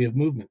the study of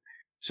movement.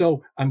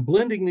 So I'm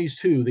blending these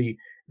two,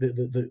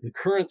 the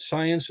current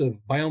science of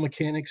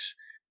biomechanics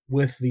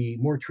with the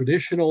more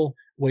traditional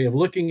way of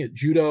looking at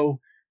judo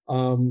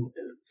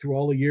through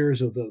all the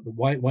years of the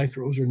why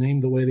throws are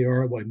named the way they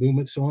are, why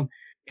movement, so on.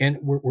 And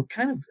we're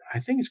kind of, I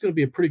think it's going to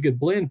be a pretty good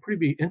blend,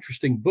 pretty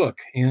interesting book.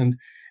 And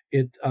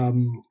it,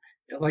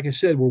 like I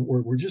said,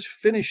 we're just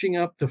finishing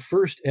up the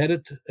first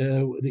edit,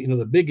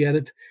 the big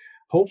edit.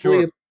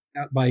 Hopefully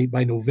out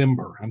by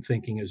November, I'm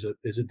thinking is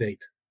a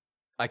date.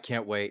 I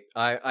can't wait.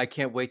 I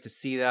can't wait to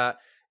see that.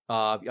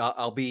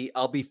 I'll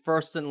be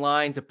first in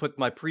line to put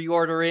my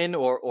pre-order in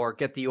or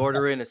get the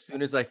order in as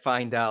soon as I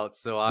find out.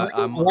 So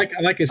I'm like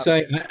I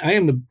say, I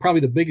am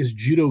probably the biggest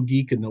judo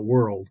geek in the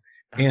world,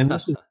 and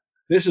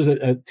this is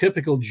a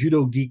typical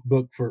judo geek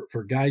book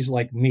for guys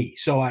like me.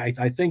 So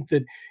I think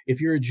that if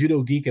you're a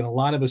judo geek, and a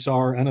lot of us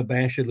are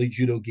unabashedly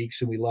judo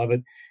geeks and we love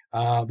it,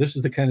 this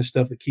is the kind of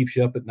stuff that keeps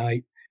you up at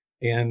night.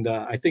 And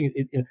I think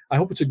I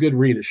hope it's a good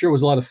read. It sure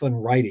was a lot of fun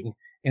writing,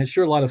 and it's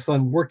sure a lot of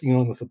fun working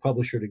on with the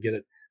publisher to get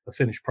it a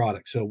finished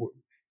product. So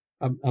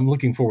I'm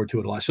looking forward to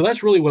it a lot. So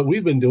that's really what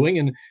we've been doing.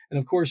 And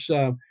of course,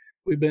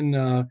 we've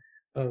been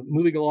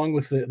moving along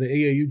with the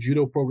AAU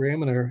judo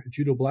program and our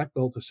Judo Black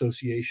Belt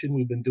Association.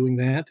 We've been doing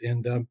that,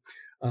 and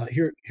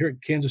here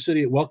at Kansas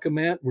City at Welcome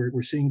Mat,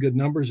 we're seeing good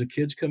numbers of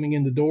kids coming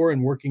in the door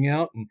and working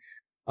out.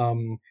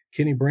 And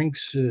Kenny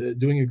Brink's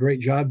doing a great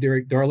job.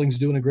 Derek Darling's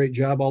doing a great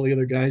job. All the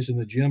other guys in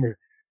the gym are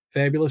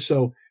fabulous.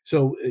 So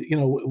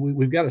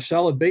we've got a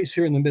solid base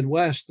here in the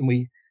Midwest, and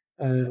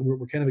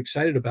we're kind of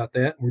excited about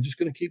that. We're just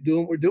going to keep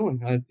doing what we're doing.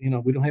 We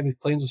don't have any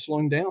plans of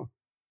slowing down.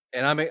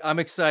 And I'm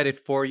excited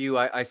for you.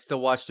 I still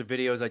watch the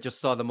videos. I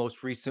just saw the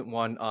most recent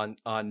one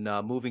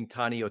on moving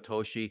Tani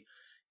Otoshi.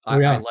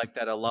 I like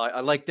that a lot. I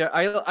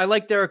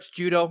like Derek's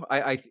judo.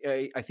 I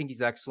think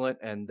he's excellent,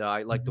 and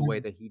I like the way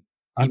that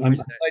I'm glad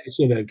you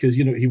say that, because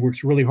he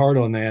works really hard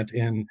on that,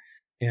 and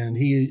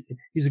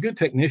he's a good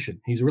technician.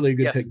 He's really a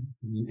good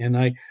technician,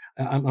 and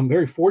I'm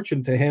very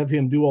fortunate to have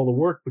him do all the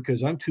work,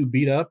 because I'm too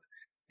beat up.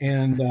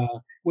 And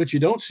what you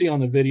don't see on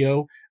the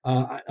video,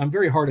 I'm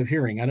very hard of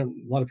hearing. A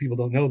lot of people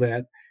don't know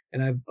that.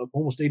 And I have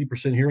almost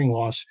 80% hearing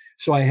loss.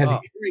 So I have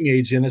hearing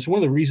aids in. That's one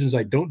of the reasons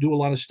I don't do a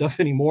lot of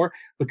stuff anymore,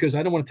 because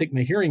I don't want to take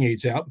my hearing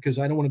aids out, because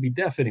I don't want to be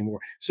deaf anymore.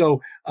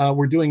 So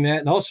we're doing that.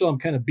 And also I'm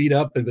kind of beat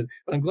up, but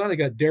I'm glad I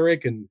got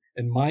Derek and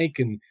Mike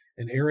and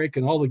Eric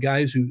and all the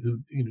guys who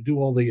do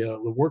all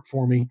the work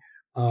for me.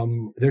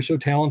 They're so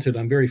talented.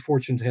 I'm very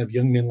fortunate to have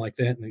young men like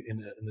that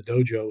in the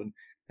dojo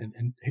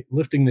and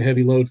lifting the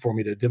heavy load for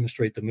me to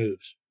demonstrate the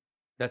moves.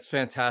 That's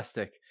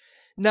fantastic.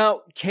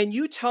 Now, can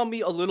you tell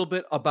me a little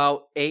bit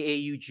about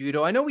AAU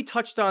Judo? I know we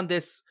touched on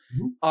this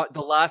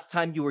the last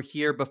time you were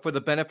here, but for the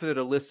benefit of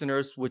the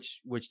listeners,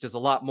 which there's a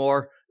lot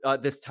more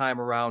this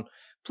time around,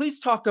 please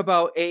talk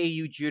about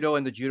AAU Judo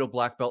and the Judo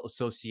Black Belt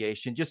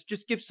Association.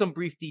 Just give some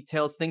brief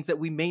details, things that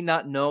we may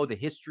not know, the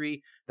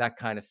history, that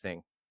kind of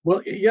thing.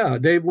 Well, yeah,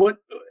 Dave, what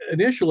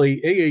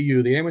initially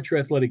AAU, the Amateur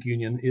Athletic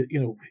Union,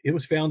 it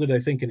was founded, I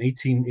think, in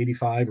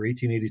 1885 or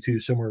 1882,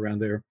 somewhere around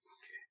there.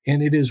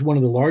 And it is one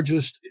of the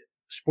largest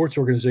sports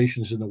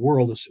organizations in the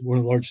world. It's one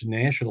of the largest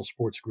national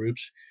sports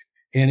groups.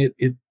 And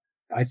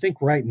I think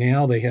right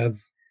now they have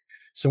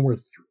somewhere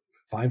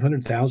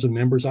 500,000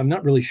 members. I'm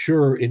not really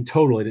sure in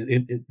total.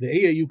 The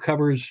AAU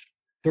covers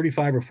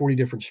 35 or 40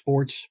 different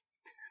sports.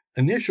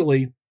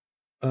 Initially,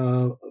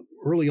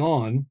 early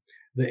on,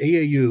 the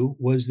AAU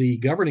was the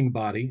governing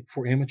body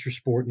for amateur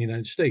sport in the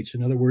United States.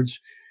 In other words,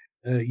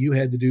 you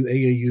had to do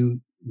AAU,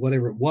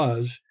 whatever it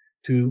was,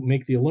 to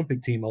make the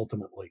Olympic team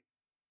ultimately.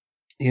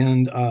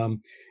 And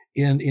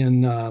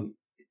in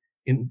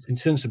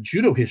sense of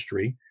judo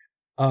history,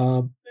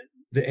 the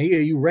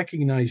AAU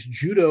recognized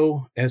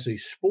judo as a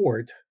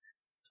sport.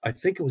 I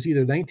think it was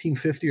either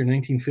 1950 or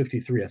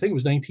 1953. I think it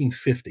was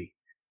 1950.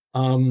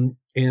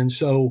 And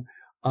so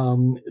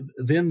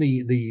then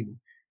the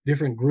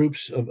different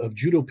groups of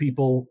judo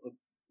people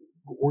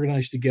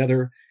organized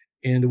together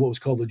into what was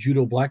called the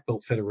Judo Black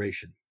Belt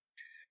Federation.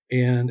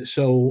 And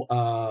so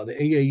the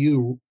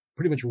AAU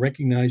pretty much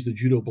recognized the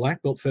Judo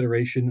Black Belt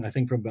Federation, I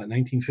think from about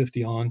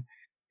 1950 on,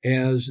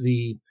 as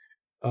the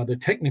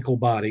technical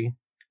body,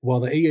 while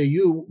the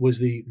AAU was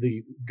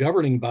the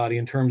governing body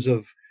in terms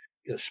of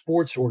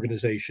sports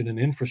organization and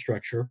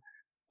infrastructure.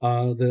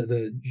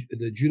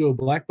 The Judo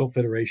Black Belt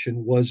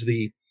Federation was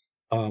the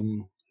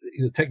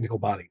technical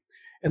body,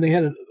 and they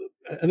had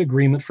an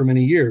agreement for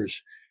many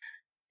years.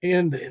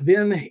 And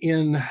then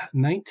in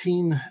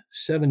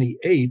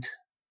 1978,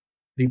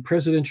 the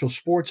Presidential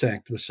Sports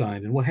Act was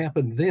signed. And what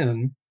happened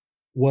then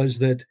was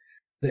that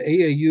the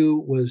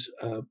AAU was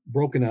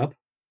broken up,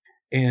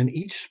 and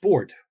each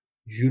sport,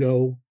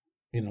 judo,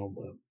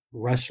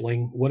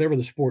 wrestling, whatever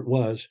the sport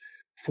was,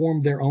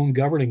 formed their own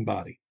governing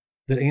body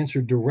that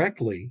answered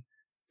directly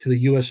to the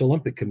U.S.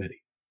 Olympic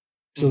Committee.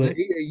 So the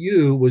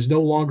AAU was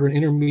no longer an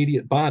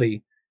intermediate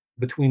body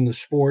between the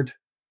sport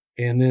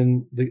and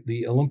then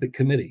the Olympic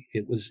Committee.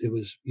 It was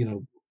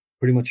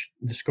pretty much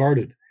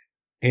discarded.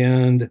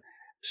 And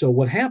so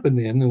what happened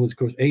then was, of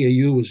course,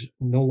 AAU was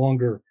no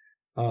longer,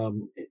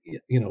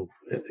 it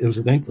was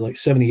like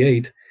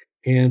 78.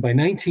 And by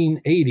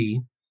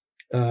 1980,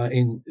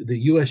 in the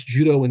U.S.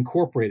 Judo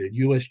Incorporated,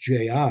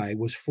 USJI,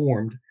 was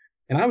formed.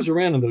 And I was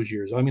around in those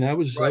years. I mean, I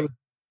was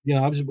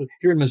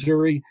here in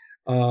Missouri.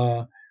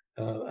 An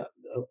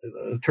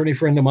attorney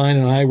friend of mine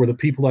and I were the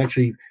people who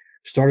actually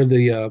started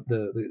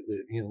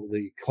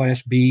the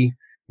Class B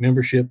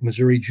membership,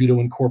 Missouri Judo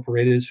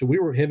Incorporated. So we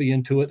were heavy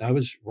into it. I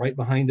was right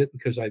behind it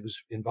because I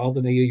was involved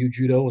in AAU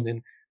Judo, and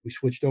then we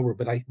switched over.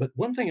 But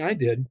one thing I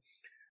did,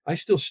 I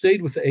still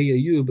stayed with the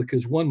AAU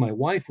because, one, my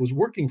wife was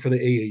working for the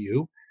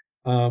AAU.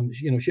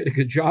 She had a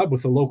good job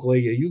with the local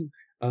AAU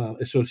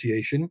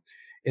association.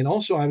 And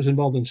also I was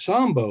involved in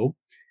Sambo,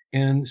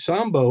 and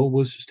Sambo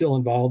was still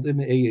involved in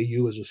the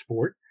AAU as a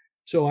sport.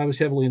 So I was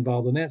heavily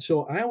involved in that.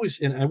 So I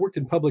worked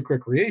in public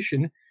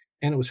recreation,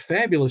 and it was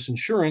fabulous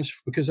insurance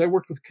because I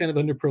worked with kind of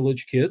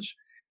underprivileged kids.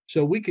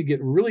 So we could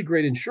get really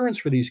great insurance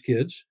for these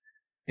kids,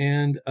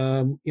 and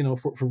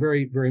for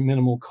very, very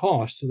minimal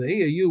cost. So the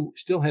AAU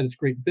still had its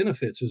great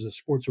benefits as a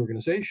sports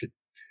organization.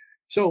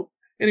 So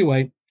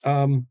anyway,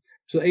 so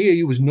the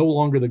AAU was no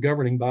longer the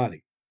governing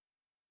body.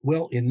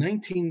 Well,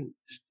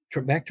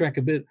 backtrack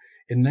a bit,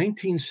 In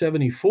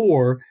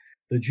 1974,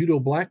 the Judo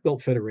Black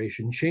Belt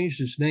Federation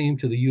changed its name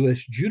to the U.S.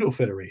 Judo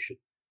Federation,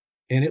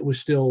 and it was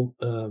still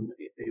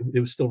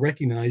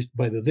recognized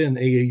by the then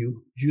AAU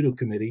Judo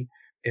Committee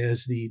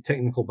as the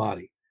technical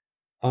body.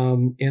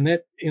 And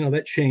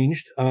that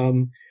changed.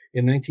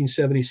 In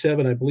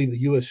 1977, I believe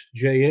the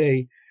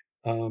USJA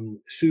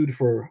sued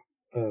for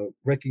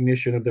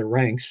recognition of their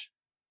ranks,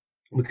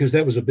 because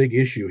that was a big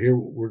issue. Here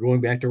we're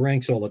going back to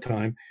ranks all the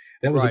time.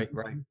 That was right.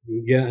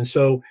 Yeah, and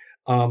so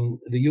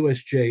the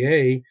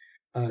USJA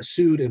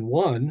sued and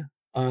won,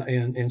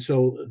 and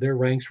so their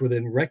ranks were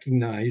then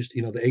recognized.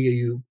 The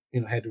AAU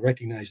had to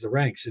recognize the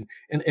ranks, and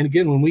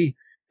again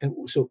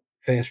so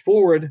fast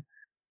forward,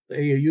 the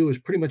AAU is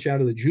pretty much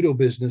out of the judo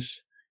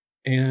business,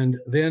 and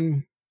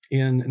then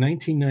in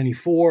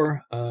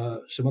 1994,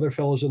 some other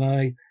fellows and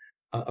I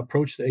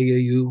approached the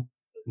AAU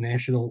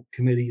national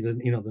committee, the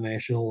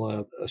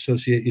national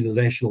associate, the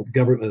national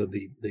government,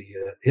 the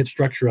head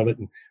structure of it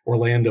in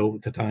Orlando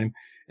at the time,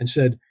 and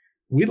said,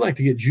 we'd like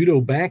to get judo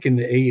back in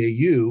the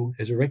AAU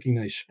as a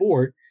recognized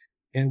sport,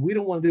 and we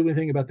don't want to do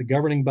anything about the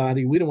governing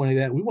body. We don't want to do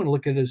that. We want to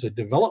look at it as a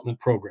development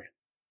program,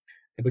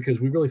 and because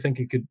we really think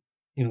it could,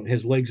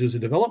 has legs as a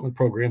development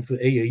program for the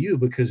AAU,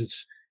 because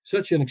it's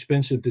such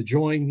inexpensive to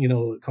join,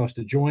 it costs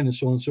to join, and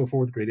so on and so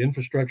forth, great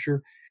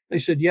infrastructure. They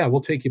said, yeah, we'll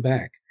take you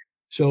back.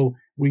 So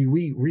we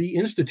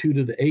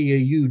reinstituted the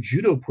AAU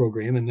judo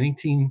program in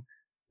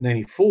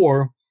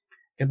 1994,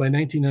 and by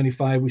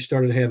 1995 we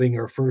started having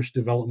our first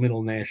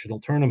developmental national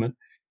tournament,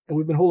 and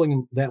we've been holding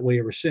them that way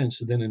ever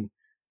since. And then in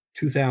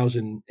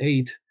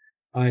 2008,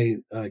 I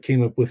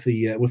came up with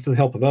with the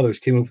help of others,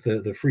 came up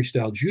with the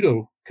freestyle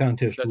judo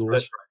contest rules,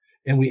 right.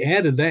 And we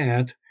added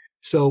that.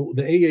 So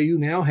the AAU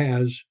now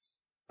has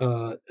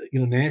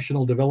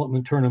national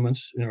development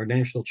tournaments or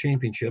national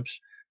championships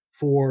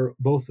for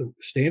both the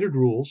standard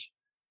rules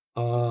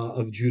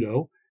of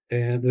judo,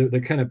 and the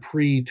kind of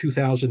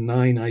pre-2009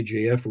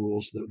 IJF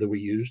rules that we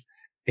used,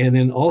 and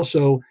then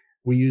also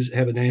we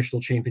have a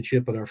national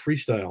championship on our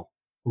freestyle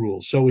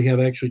rules. So we have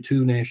actually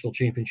 2 national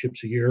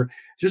championships a year,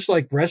 just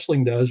like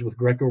wrestling does with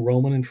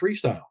Greco-Roman and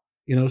freestyle.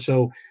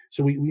 So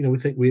we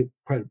think we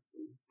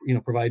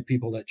provide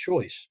people that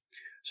choice.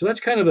 So that's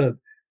kind of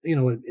in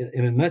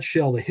a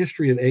nutshell, the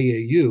history of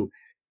AAU.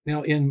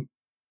 Now, in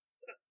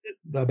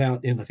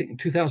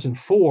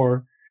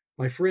 2004,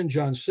 my friend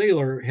John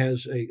Saylor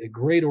has a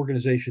great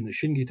organization, the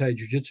Shingitai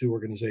Jiu-Jitsu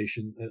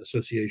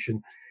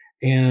Association,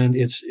 and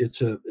it's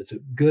a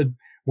good,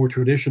 more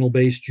traditional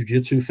based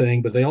jiu-jitsu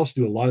thing, but they also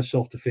do a lot of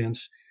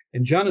self-defense.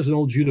 And John is an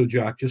old judo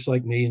jock, just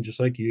like me and just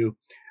like you.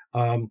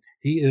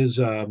 He was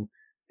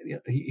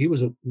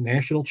a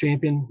national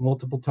champion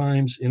multiple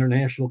times,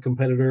 international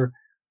competitor.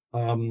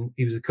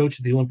 He was a coach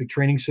at the Olympic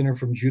Training Center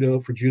for judo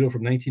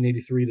from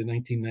 1983 to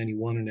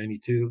 1991 or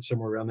 92,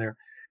 somewhere around there.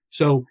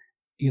 So,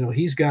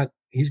 he's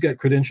got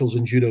credentials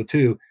in judo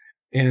too.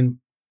 And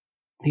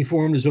he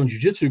formed his own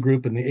jiu-jitsu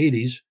group in the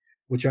 80s,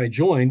 which I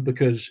joined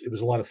because it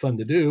was a lot of fun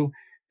to do.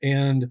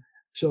 And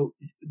so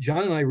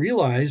John and I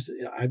realized,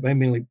 I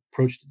mainly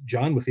approached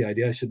John with the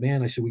idea. I said,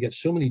 we got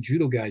so many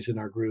judo guys in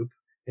our group,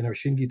 in our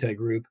Shingitai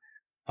group,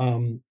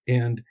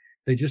 and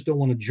they just don't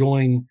want to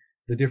join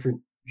the different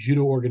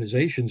judo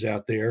organizations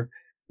out there.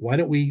 Why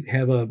don't we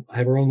have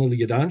our own little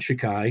Yadan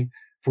Shikai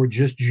for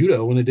just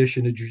judo in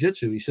addition to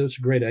jiu-jitsu? He said, it's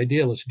a great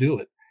idea. Let's do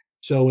it.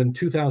 So in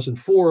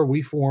 2004,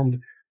 we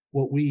formed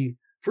what we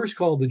first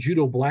called the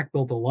Judo Black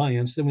Belt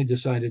Alliance. Then we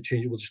decided to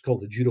change it. We'll just call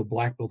it the Judo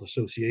Black Belt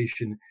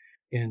Association.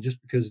 And just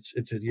because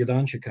it's a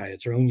Yadan Shikai,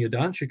 it's our own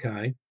Yadan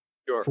Shikai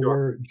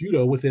for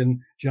judo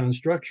within John's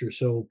structure.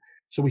 So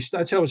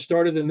that's how it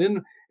started.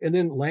 And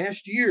then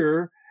last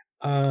year,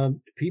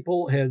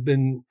 people had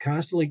been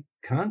constantly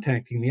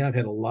contacting me. I've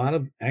had a lot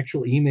of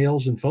actual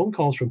emails and phone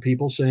calls from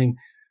people saying,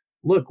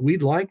 look,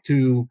 we'd like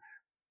to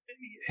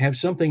have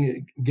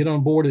something, get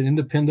on board an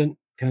independent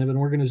kind of an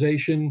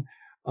organization.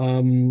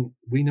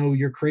 We know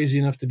you're crazy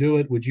enough to do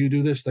it. Would you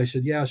do this? And I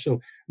said, yeah. So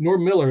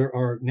Norm Miller,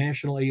 our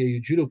National AAU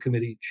Judo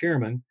Committee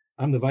chairman,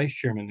 I'm the vice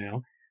chairman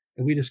now,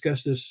 and we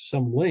discussed this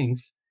some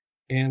length.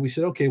 And we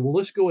said, okay, well,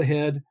 let's go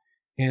ahead.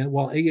 And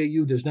while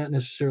AAU does not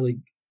necessarily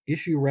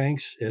issue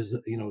ranks as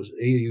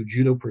AAU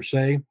Judo per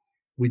se,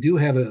 we do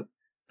have an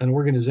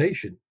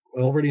organization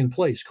already in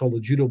place called the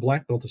Judo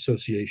Black Belt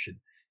Association.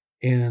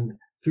 And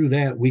through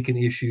that, we can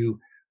issue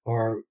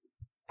our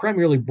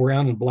primarily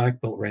brown and black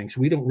belt ranks.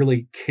 We don't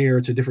really care.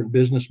 It's a different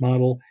business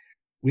model.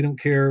 We don't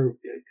care,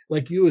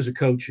 like you as a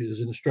coach, as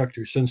an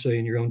instructor, sensei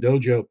in your own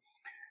dojo,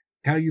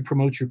 how you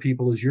promote your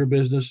people is your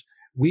business.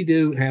 We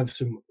do have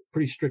some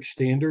pretty strict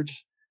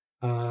standards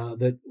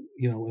that,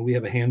 and we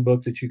have a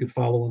handbook that you could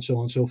follow and so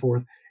on and so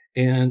forth,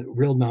 and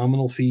real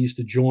nominal fees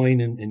to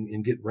join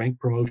and get rank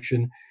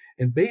promotion.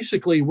 And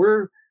basically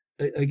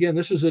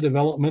this is a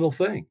developmental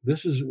thing.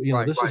 This is, is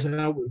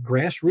how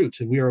grassroots,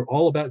 and we are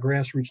all about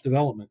grassroots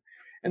development.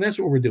 And that's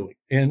what we're doing.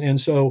 And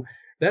so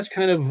that's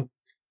kind of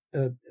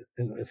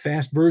a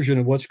fast version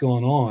of what's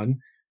going on.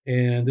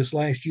 And this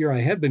last year,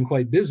 I have been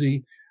quite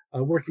busy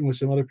working with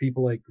some other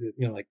people like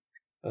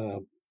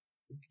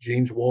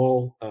James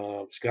Wall,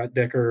 Scott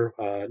Decker,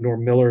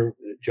 Norm Miller,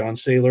 John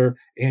Saylor,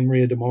 Anne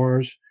Maria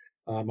DeMars,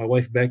 my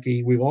wife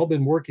Becky. We've all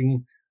been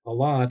working a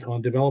lot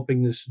on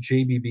developing this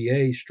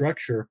JBBA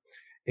structure,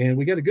 and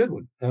we got a good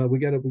one. We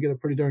got a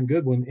pretty darn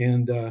good one,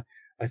 and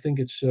I think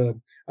I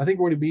think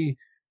we're going to be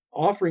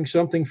offering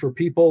something for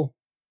people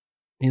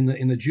in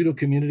the judo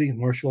community and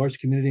martial arts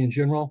community in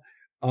general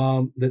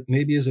that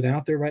maybe isn't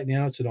out there right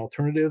now. It's an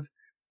alternative.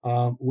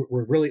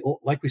 We're really,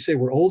 like we say,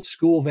 we're old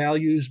school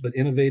values, but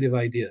innovative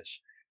ideas.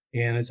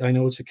 And I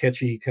know it's a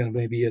catchy kind of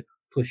maybe a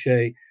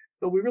cliche,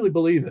 but we really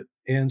believe it.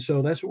 And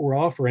so that's what we're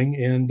offering.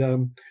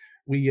 And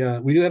we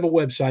do have a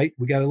website.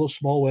 We got a little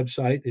small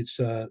website. It's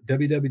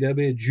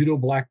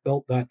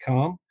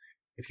www.judoblackbelt.com.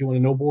 If you want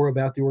to know more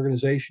about the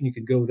organization, you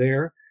can go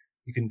there.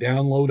 You can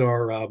download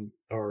our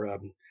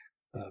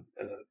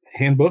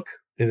handbook.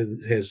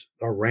 It has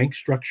our rank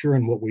structure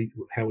and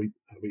how we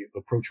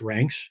approach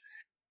ranks.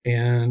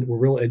 And we're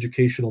real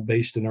educational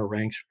based in our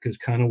ranks because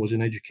Kano was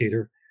an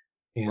educator,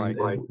 and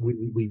Right.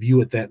 We view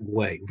it that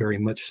way very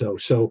much so.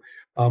 So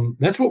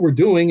that's what we're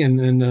doing,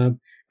 and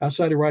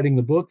outside of writing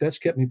the book, that's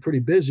kept me pretty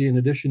busy. In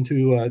addition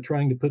to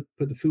trying to put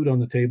the food on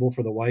the table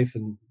for the wife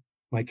and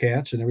my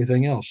cats and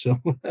everything else. So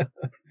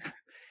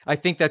I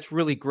think that's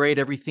really great,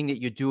 everything that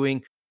you're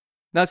doing.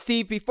 Now,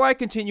 Steve, before I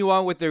continue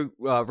on with the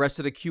rest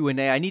of the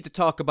Q&A, I need to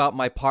talk about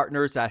my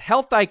partners at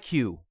Health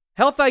IQ.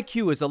 Health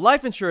IQ is a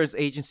life insurance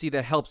agency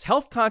that helps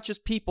health-conscious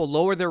people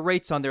lower their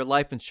rates on their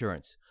life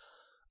insurance.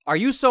 Are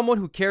you someone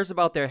who cares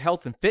about their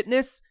health and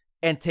fitness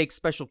and takes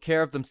special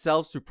care of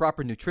themselves through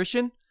proper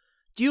nutrition?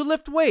 Do you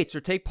lift weights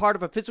or take part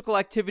of a physical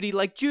activity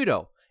like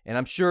judo? And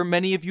I'm sure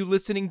many of you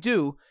listening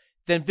do.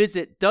 Then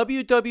visit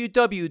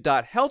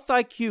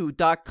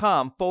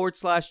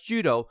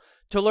www.healthiq.com/judo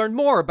to learn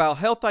more about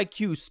Health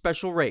IQ's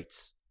special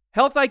rates.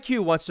 Health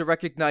IQ wants to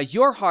recognize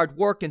your hard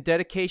work and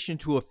dedication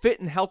to a fit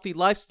and healthy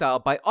lifestyle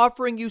by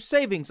offering you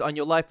savings on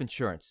your life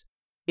insurance.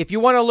 If you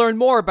want to learn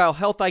more about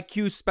Health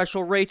IQ's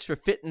special rates for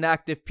fit and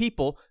active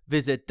people,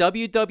 visit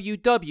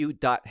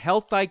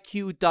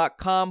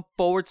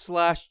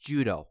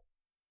www.healthiq.com/judo.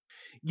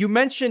 You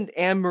mentioned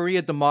Anne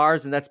Maria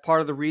DeMars, and that's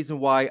part of the reason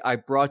why I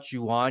brought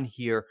you on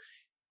here.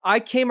 I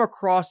came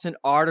across an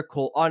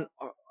article on,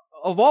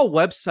 of all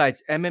websites,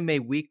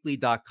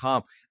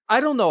 MMAweekly.com. I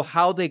don't know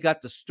how they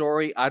got the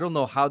story. I don't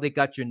know how they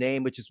got your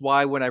name, which is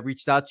why when I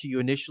reached out to you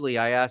initially,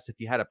 I asked if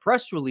you had a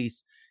press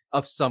release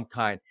of some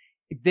kind.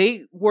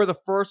 They were the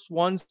first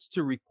ones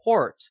to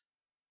report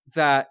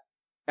that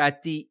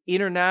at the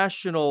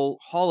International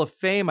Hall of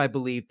Fame, I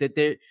believe,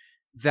 that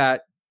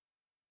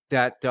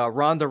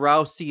Ronda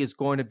Rousey is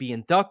going to be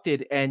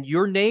inducted, and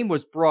your name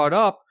was brought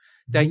up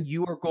that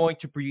you are going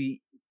to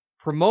be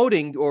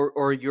promoting,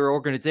 or your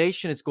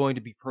organization is going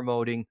to be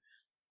promoting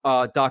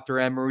Dr.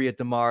 Anne Maria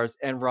DeMars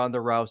and Ronda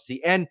Rousey.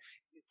 And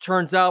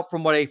turns out,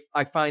 from what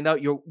I find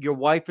out, your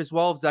wife as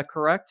well. Is that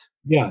correct?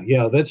 Yeah,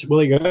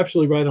 well, you're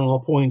absolutely right on all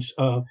points.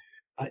 I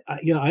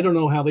don't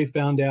know how they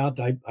found out.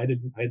 I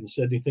hadn't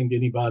said anything to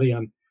anybody.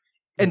 And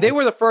they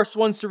were the first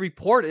ones to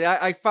report it.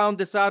 I found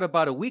this out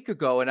about a week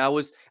ago, and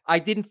I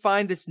didn't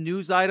find this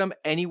news item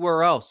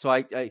anywhere else. So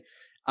I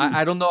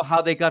don't know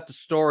how they got the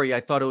story. I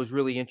thought it was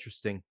really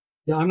interesting.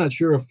 Yeah, I'm not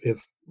sure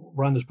if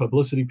Ronda's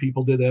publicity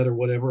people did that or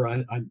whatever.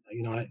 I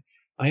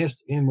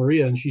asked Anne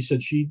Maria, and she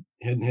said she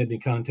hadn't had any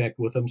contact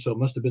with them, so it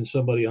must have been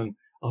somebody on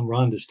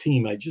Ronda's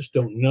team. I just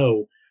don't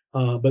know.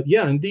 But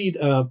yeah, indeed,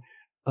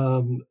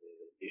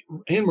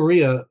 Anne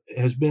Maria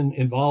has been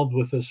involved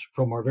with us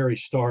from our very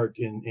start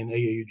in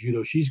AAU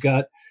Judo. She's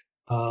got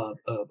a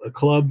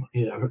club,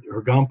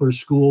 her Gompers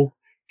School.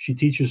 She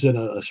teaches in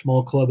a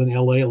small club in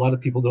LA. A lot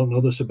of people don't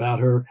know this about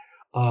her.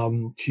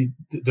 She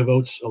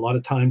devotes a lot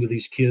of time to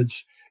these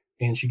kids,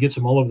 and she gets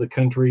them all over the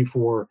country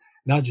for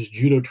not just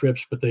judo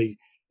trips, but they,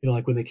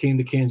 like when they came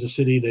to Kansas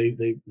City,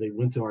 they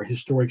went to our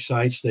historic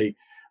sites.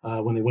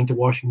 When they went to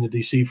Washington,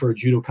 D.C. for a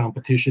judo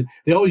competition,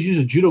 they always use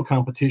a judo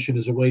competition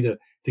as a way to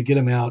get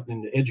them out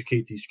and to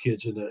educate these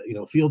kids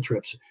in field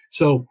trips.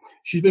 So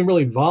she's been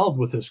really involved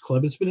with this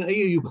club. It's been an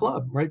AAU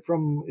club right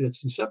from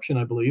its inception,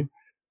 I believe.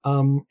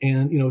 And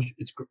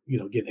it's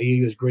again,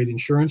 AAU has great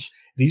insurance.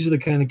 These are the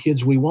kind of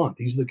kids we want.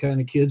 These are the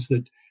kind of kids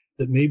that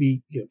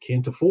maybe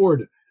can't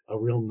afford a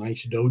real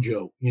nice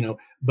dojo,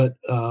 but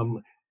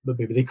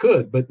maybe they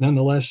could. But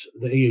nonetheless,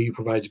 the AAU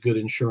provides good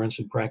insurance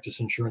and practice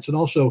insurance, and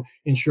also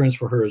insurance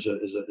for her as a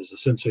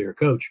sensei or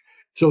coach.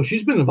 So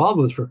she's been involved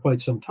with us for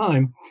quite some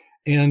time.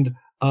 And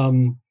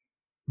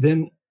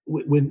then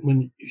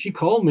when she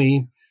called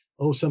me,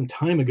 some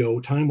time ago,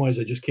 time-wise,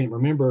 I just can't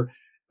remember,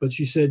 but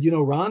she said,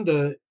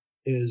 Ronda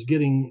is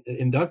getting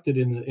inducted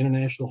in the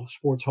International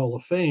Sports Hall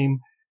of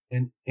Fame,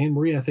 and Anne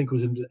Marie, I think,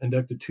 was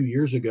inducted 2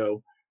 years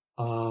ago.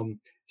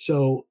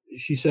 So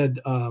she said,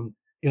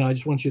 I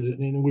just want you to,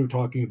 and we were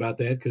talking about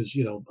that because,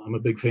 I'm a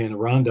big fan of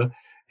Ronda.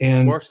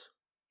 And, of course.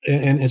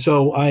 And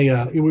so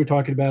we were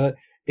talking about it.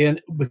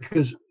 And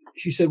because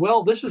she said,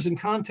 well, this is in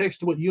context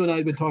to what you and I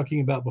had been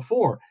talking about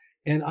before.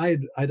 And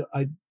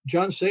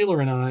John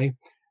Saylor and I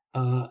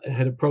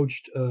had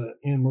approached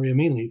Anne Maria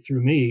mainly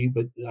through me,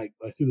 but I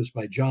threw this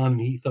by John,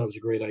 and he thought it was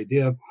a great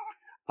idea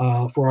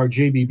for our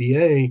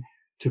JBBA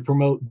to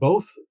promote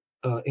both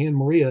Anne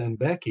Maria and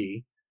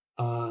Becky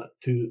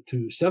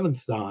to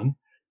Seventh Dan.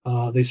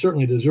 They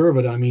certainly deserve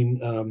it. I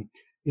mean,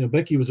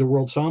 Becky was a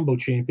world sambo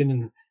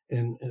champion,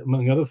 and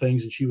among other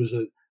things, and she was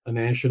a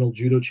national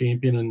judo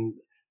champion, and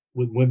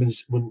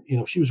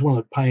she was one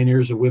of the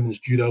pioneers of women's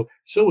judo.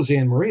 So was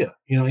Anne Maria.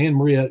 Anne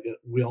Maria,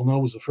 we all know,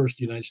 was the first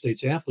United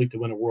States athlete to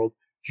win a world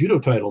judo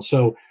title.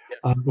 So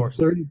there's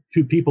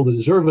 32 people that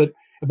deserve it.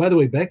 And by the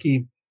way,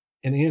 Becky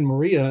and Anne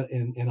Maria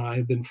and I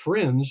have been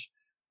friends.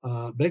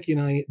 Becky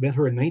and I met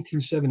her in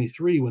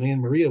 1973 when Anne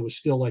Maria was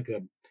still like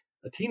a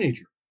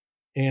teenager.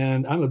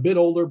 And I'm a bit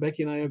older.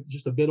 Becky and I are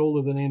just a bit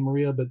older than Anne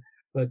Maria,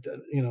 but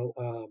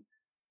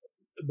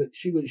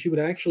she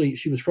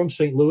was from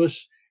St.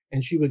 Louis,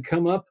 and she would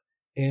come up.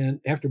 And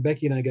after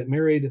Becky and I got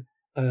married,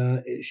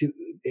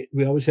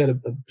 we always had a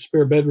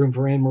spare bedroom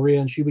for Anne Maria,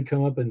 and she would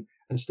come up and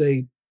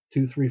stay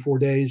 2, 3, 4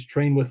 days,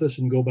 train with us,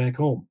 and go back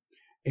home.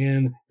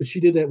 But she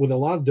did that with a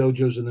lot of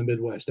dojos in the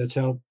Midwest. That's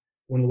how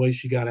one of the ways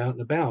she got out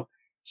and about.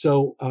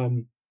 So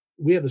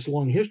we have this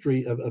long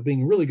history of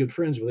being really good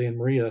friends with Anne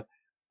Maria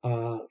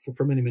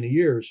for many, many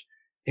years.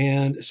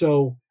 And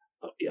so,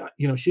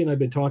 she and I have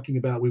been talking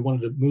about, we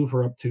wanted to move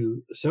her up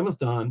to Seventh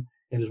Dan,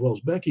 and as well as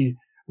Becky,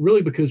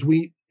 really because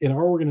in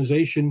our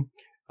organization,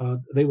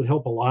 they would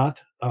help a lot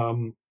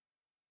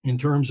in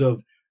terms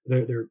of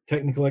their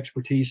technical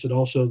expertise, and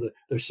also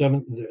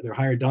their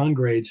higher Dan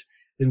grades.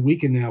 Then we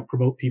can now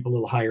promote people a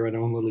little higher in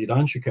our own little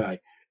Yadanshikai.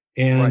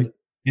 And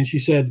she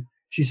said,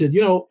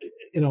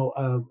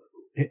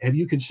 have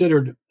you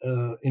considered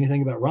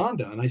anything about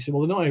Rhonda? And I said,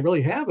 well, no, I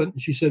really haven't.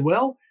 And she said,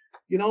 well,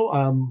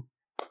 what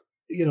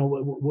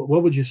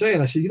would you say?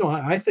 And I said,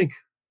 I think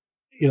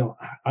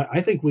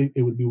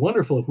it would be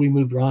wonderful if we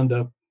moved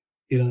Rhonda,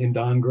 in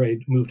Dan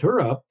grade, moved her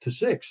up to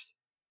 6th.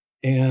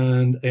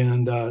 And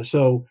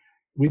so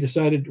we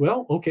decided,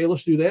 well, okay,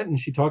 let's do that. And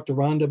she talked to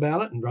Rhonda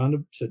about it, and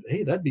Rhonda said,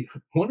 hey, that'd be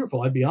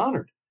wonderful. I'd be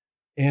honored.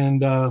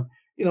 And, and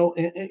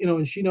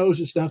she knows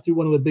it's not through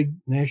one of the big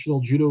national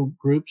judo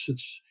groups.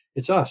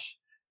 It's us.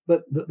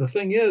 But the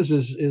thing is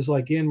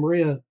like Anne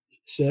Maria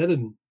said,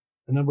 and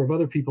a number of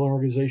other people in our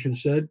organization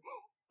said,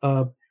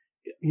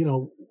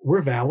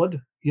 we're valid.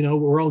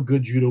 We're all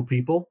good judo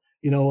people.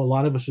 A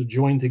lot of us have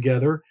joined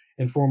together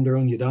and formed their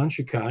own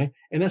Yadanshikai.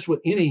 And that's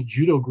what any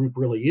judo group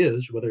really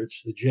is, whether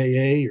it's the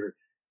JA or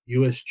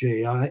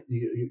USJI,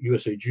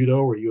 USA Judo,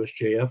 or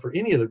USJF, or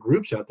any of the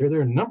groups out there. There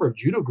are a number of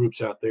judo groups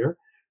out there,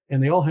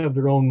 and they all have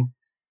their own,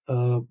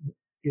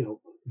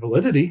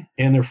 validity,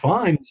 and they're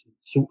fine.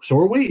 So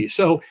are we.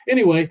 So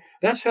anyway,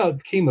 that's how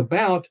it came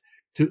about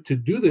to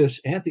do this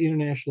at the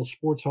International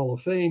Sports Hall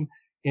of Fame.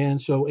 And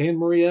so Anne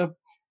Maria,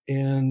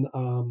 and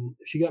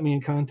she got me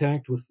in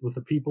contact with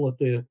the people at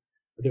the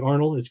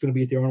Arnold. It's going to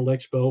be at the Arnold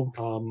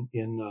Expo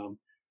in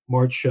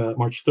March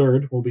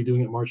 3rd. We'll be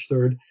doing it March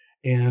 3rd.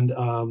 And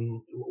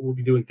we'll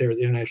be doing it there at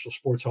the International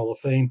Sports Hall of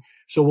Fame.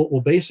 So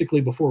we'll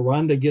basically, before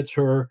Rhonda gets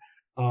her,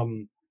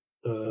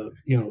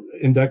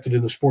 inducted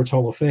in the Sports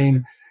Hall of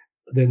Fame,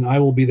 then I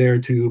will be there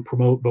to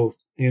promote both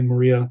Anne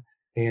Maria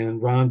and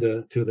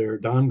Rhonda to their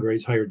Dan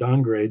grades, higher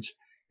Dan grades.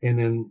 And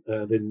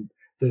then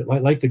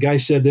like the guy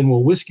said, then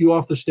we'll whisk you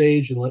off the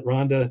stage and let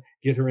Rhonda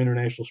get her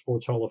International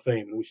Sports Hall of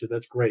Fame. And we said,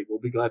 that's great. We'll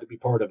be glad to be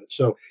part of it.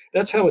 So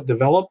that's how it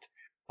developed.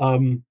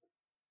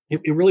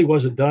 It really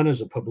wasn't done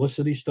as a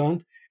publicity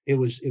stunt. It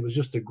was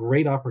just a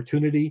great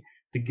opportunity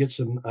to get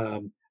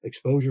some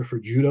exposure for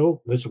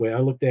judo. That's the way I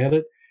looked at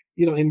it.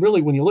 And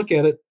really, when you look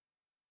at it,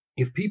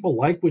 if people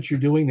like what you're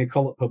doing, they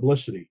call it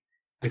publicity.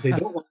 If they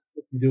don't like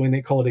what you're doing,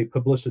 they call it a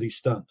publicity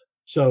stunt.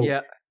 So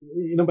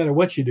no matter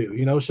what you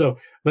do, so,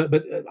 but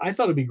I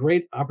thought it'd be a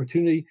great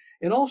opportunity.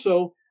 And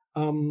also,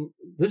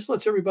 this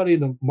lets everybody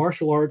in the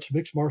martial arts,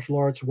 mixed martial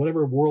arts,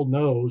 whatever world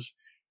knows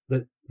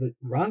that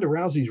Ronda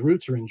Rousey's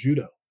roots are in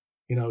judo.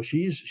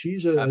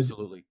 She's a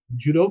absolutely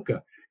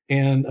judoka,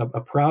 and a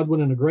proud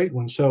one and a great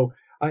one. So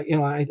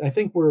I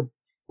think we're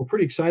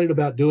pretty excited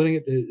about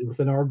doing it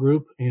within our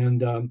group.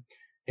 And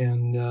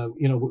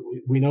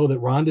we know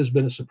that Rhonda's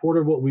been a supporter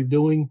of what we're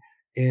doing,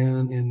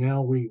 and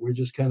now we're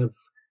just kind of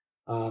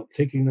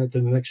taking that to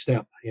the next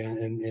step.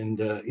 And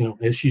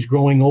as she's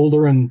growing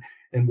older and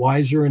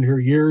wiser in her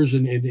years,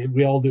 and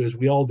we all do, as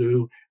we all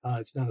do.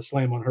 It's not a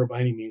slam on her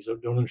by any means.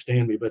 Don't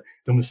misunderstand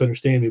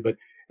me. But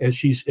as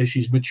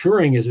she's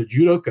maturing as a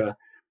judoka,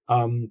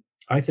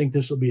 I think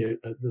this will be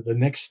the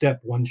next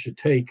step one should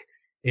take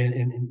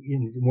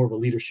in more of a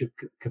leadership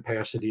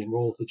capacity and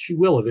role that she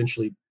will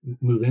eventually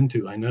move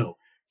into. I know.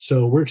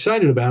 So we're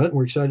excited about it.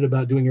 We're excited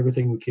about doing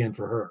everything we can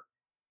for her.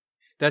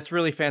 That's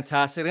really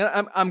fantastic.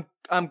 And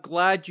I'm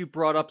glad you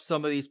brought up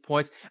some of these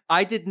points.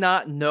 I did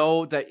not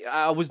know that.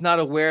 I was not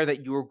aware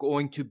that you were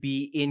going to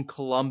be in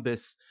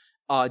Columbus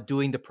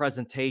doing the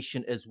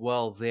presentation as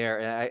well there.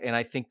 And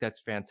I think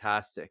that's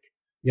fantastic.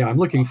 Yeah, I'm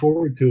looking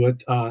forward to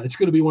it. It's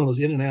going to be one of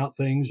those in and out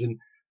things. And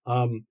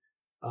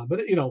but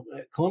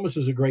Columbus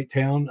is a great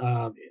town.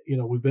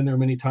 We've been there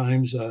many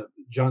times.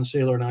 John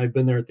Saylor and I have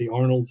been there at the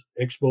Arnold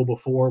Expo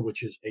before,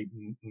 which is a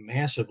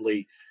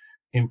massively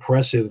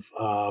impressive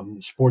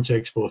sports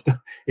expo.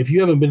 If you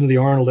haven't been to the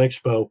Arnold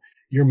Expo,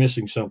 you're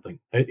missing something.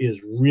 It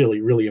is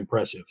really, really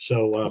impressive.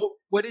 So,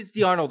 what is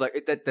the Arnold?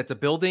 That's a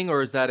building,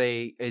 or is that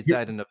an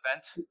event?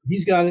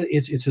 He's got it.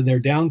 It's in their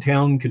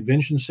downtown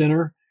convention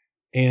center,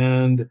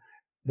 and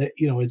that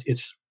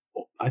it's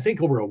I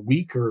think over a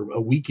week or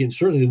a weekend.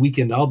 Certainly the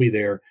weekend I'll be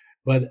there,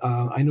 but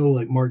I know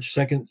like March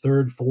 2nd,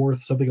 3rd,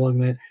 4th, something along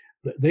that.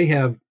 They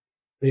have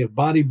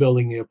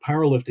bodybuilding, they have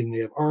powerlifting, they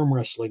have arm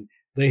wrestling,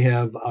 they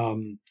have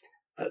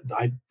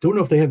I don't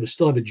know if they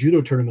still have a judo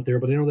tournament there,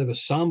 but I know they have a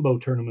sambo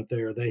tournament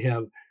there. They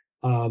have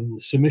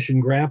submission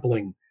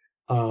grappling.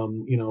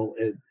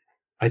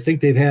 I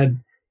think they've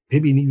had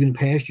maybe even in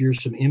past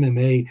years some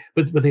MMA,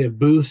 but they have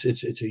booths.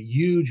 It's a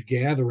huge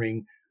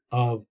gathering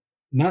of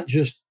not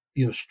just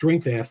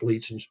strength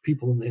athletes and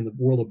people in the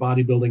world of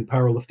bodybuilding,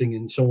 powerlifting,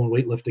 and so on,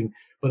 weightlifting,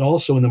 but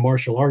also in the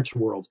martial arts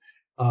world.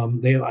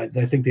 I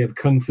think they have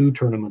kung fu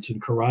tournaments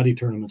and karate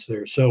tournaments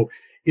there. So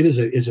it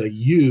is a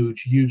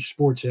huge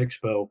sports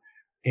expo.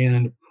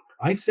 And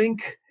I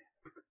think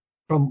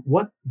from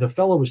what the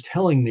fellow was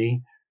telling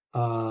me,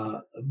 a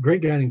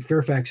great guy named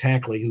Fairfax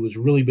Hackley, who has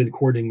really been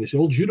coordinating this,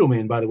 old judo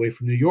man, by the way,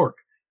 from New York.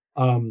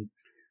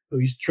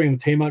 He's trained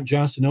with Tamok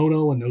Johnston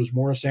Ono and knows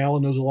Morris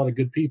Allen, knows a lot of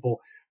good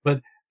people. But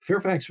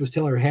Fairfax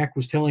Hack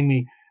was telling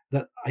me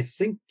that I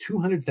think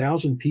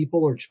 200,000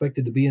 people are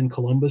expected to be in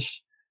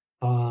Columbus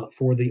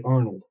for the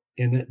Arnold.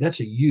 And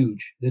that's a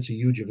huge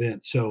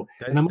event. So,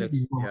 that's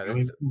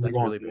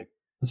really big.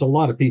 It's a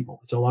lot of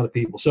people.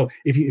 So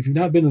if you've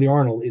not been to the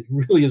Arnold, it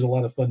really is a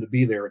lot of fun to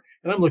be there.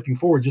 And I'm looking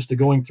forward just to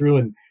going through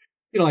and,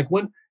 like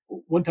one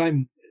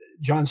time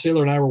John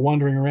Saylor and I were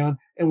wandering around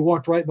and we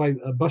walked right by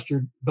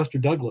Buster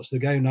Douglas, the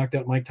guy who knocked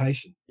out Mike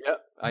Tyson. Yeah,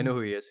 I know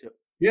who he is. Yep.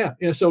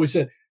 Yeah. So we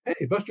said,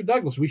 hey, Buster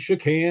Douglas. We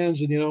shook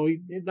hands and,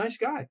 he's a nice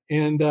guy.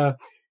 And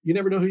you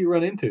never know who you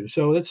run into.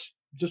 So that's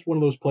just one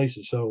of those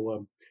places.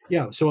 So,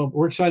 so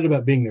we're excited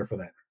about being there for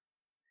that.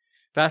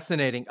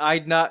 Fascinating. I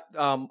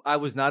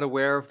was not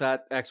aware of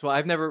that expo.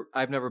 I've never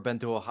been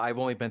to Ohio. I've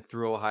only been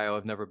through Ohio.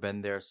 I've never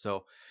been there.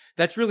 So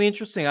that's really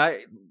interesting.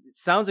 It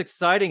sounds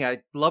exciting.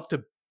 I'd love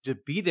to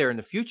be there in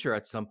the future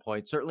at some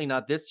point. Certainly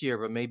not this year,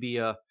 but maybe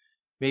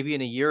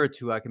in a year or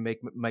two I can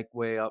make my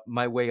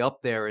way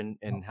up there and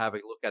have a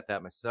look at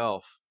that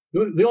myself.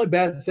 The only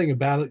bad thing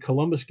about it,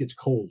 Columbus gets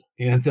cold,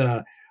 and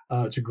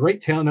it's a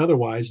great town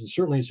otherwise, and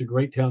certainly it's a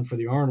great town for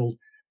the Arnold.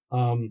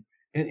 From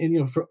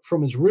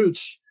his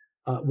roots.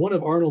 One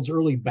of Arnold's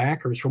early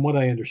backers, from what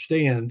I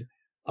understand,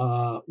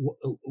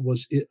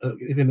 was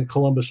in the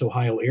Columbus,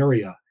 Ohio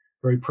area,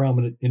 very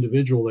prominent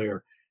individual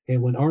there. And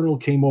when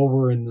Arnold came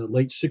over in the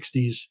late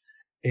 60s,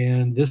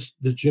 and this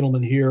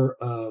gentleman here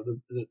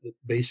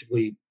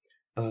basically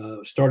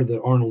started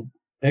the Arnold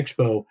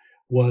Expo,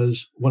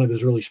 was one of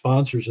his early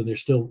sponsors, and they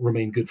still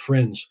remain good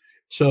friends.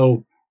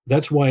 So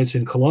that's why it's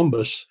in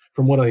Columbus,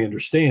 from what I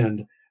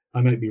understand.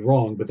 I might be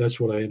wrong, but that's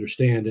what I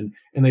understand. And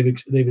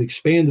they've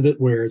expanded it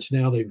where it's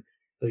now they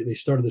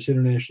started this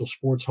International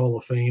Sports Hall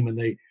of Fame, and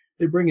they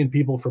bring in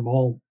people from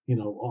all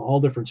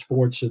different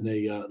sports, and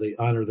they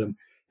honor them.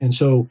 And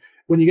so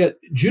when you get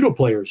judo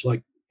players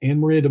like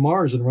Anne Maria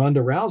DeMars and Ronda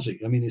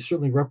Rousey, I mean, they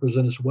certainly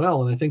represent us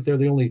well. And I think they're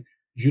the only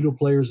judo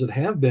players that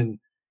have been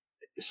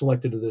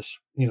selected to this,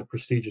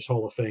 prestigious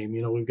Hall of Fame.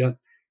 We've got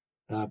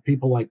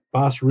people like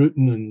Bas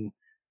Rutten and,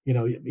 I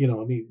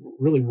mean,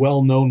 really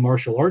well-known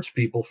martial arts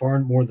people, far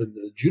more than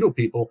the judo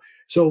people.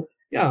 So,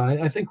 yeah,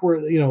 I think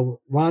we're,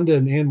 Rhonda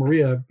and Anne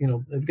Maria,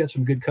 they've got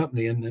some good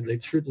company, and they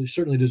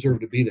certainly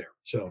deserve to be there.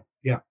 So,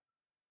 yeah.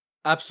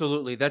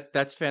 Absolutely.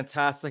 That's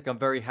fantastic. I'm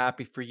very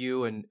happy for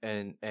you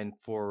and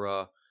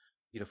for,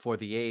 for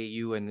the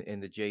AAU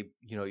and the J,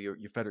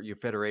 your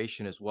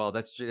federation as well.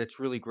 That's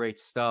really great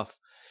stuff.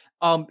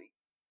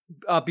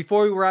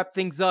 Before we wrap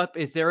things up,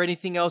 is there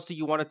anything else that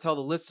you want to tell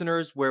the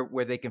listeners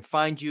where they can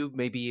find you?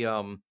 Maybe,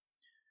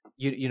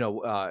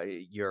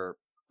 your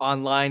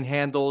online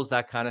handles,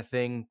 that kind of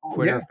thing,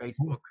 Twitter,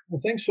 Facebook.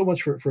 Well, thanks so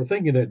much for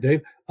thinking of that,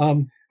 Dave.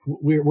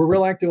 We're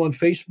real active on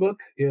Facebook.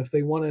 If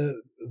they want to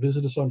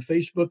visit us on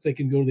Facebook, they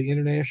can go to the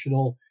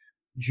International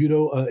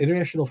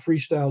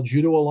Freestyle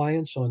Judo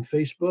Alliance on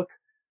Facebook,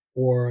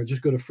 or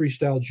just go to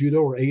Freestyle Judo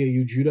or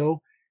AAU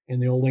Judo, and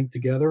they'll link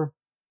together.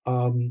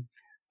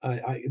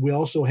 We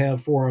also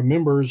have, for our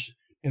members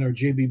in our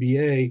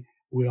JBBA,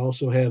 we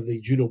also have the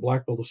Judo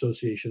Black Belt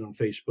Association on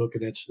Facebook,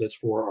 and that's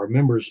for our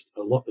members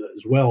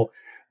as well.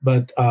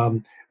 But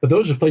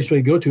those are places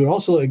we go to. And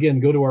also, again,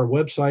 go to our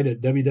website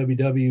at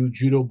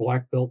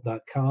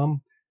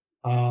www.judoblackbelt.com.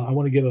 I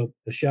want to give a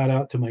shout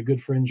out to my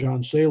good friend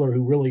John Saylor,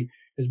 who really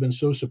has been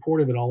so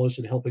supportive in all this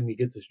and helping me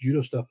get this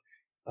judo stuff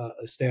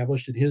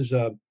established. And his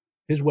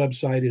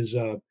website is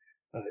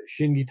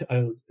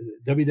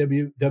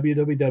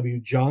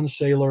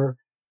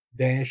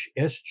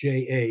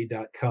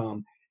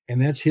www.johnsaylor-sja.com,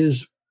 and that's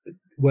his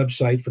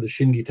website for the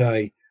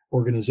Shingitai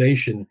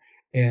organization.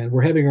 And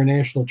we're having our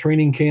national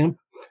training camp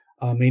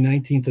May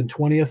 19th and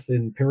 20th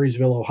in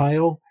Perrysville,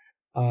 Ohio.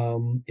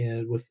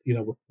 and with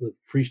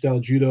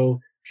freestyle judo,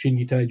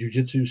 Shingitai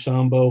Jiu-Jitsu,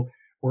 Sambo.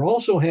 We're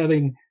also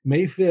having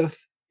May 5th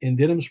in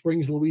Denham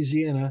Springs,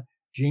 Louisiana.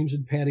 James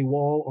and Patty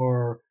Wall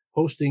are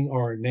hosting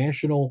our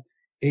national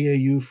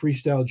AAU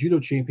Freestyle Judo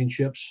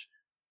Championships.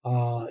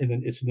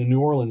 It's in the New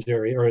Orleans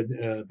area or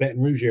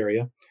Baton Rouge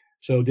area.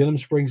 So Denham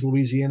Springs,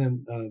 Louisiana,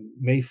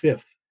 May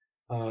 5th,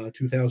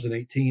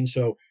 2018.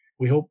 So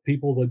we hope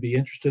people would be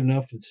interested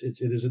enough. It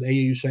is an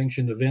AAU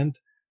sanctioned event.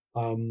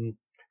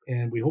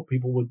 And we hope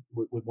people would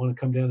want to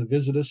come down and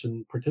visit us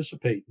and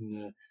participate.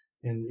 And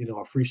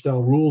our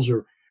freestyle rules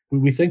are,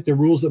 we think they're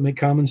rules that make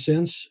common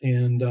sense.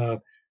 And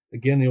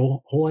again, the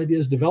whole idea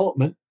is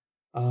development.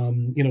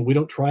 We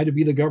don't try to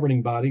be the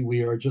governing body.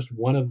 We are just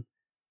one of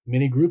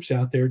many groups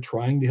out there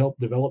trying to help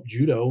develop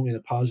judo in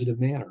a positive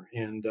manner.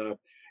 And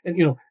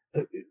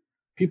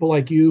people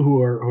like you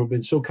who have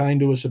been so kind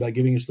to us about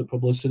giving us the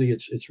publicity,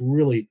 it's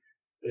really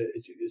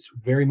it's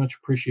very much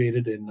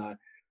appreciated. And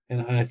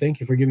I thank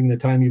you for giving the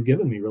time you've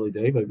given me, really,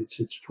 Dave.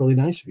 It's really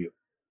nice of you.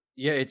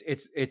 Yeah,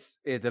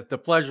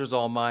 the pleasure's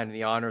all mine and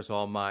the honor's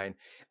all mine.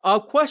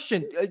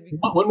 Question.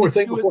 One more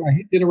thing before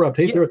I interrupt.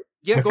 Go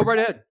right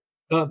ahead.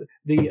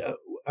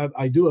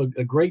 I do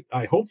a great.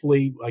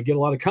 Hopefully I get a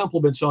lot of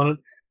compliments on it.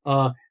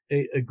 A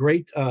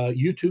great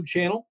YouTube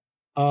channel.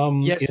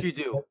 Yes, you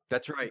do.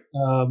 That's right.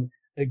 Go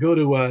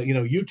to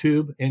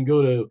YouTube and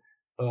go to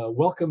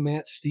Welcome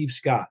Matt Steve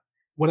Scott.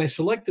 When I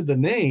selected the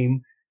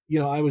name,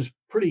 I was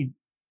pretty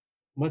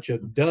much a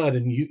dud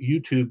in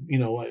YouTube.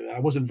 I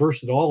wasn't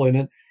versed at all in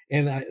it.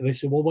 And they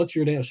said, well, what's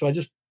your name? So I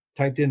just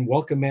typed in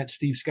Welcome Matt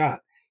Steve Scott.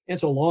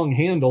 It's a long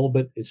handle,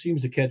 but it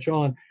seems to catch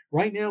on.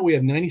 Right now we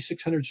have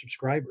 9,600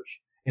 subscribers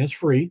and it's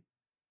free.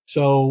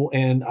 So,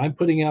 and I'm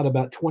putting out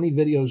about 20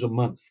 videos a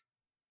month.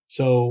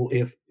 So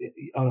if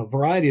on a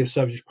variety of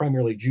subjects,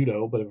 primarily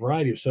judo, but a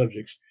variety of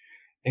subjects.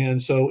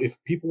 And so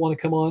if people want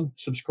to come on,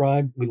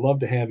 subscribe, we'd love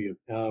to have you.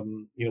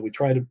 We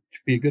try to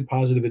be a good,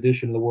 positive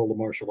addition to the world of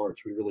martial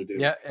arts. We really do.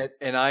 Yeah.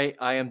 And I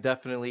am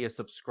definitely a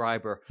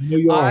subscriber.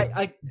 You are.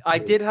 I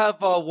did have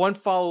one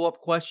follow-up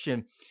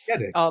question. Yeah,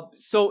 Dave.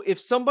 So if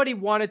somebody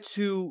wanted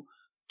to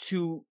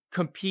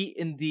compete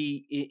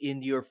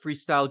in your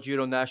freestyle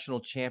judo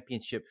national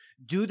championship,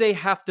 do they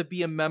have to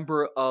be a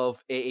member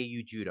of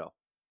AAU judo?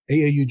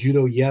 AAU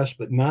judo, yes,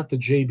 but not the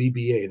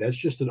JBBA. That's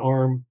just an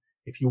arm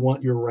if you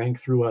want your rank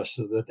through us.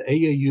 So that the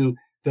AAU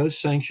does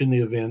sanction the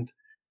event.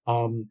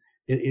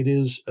 It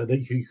is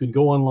that you can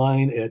go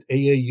online at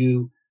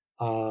AAU,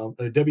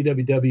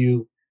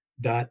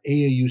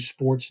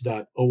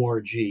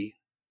 www.aausports.org,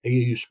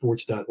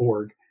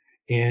 aausports.org,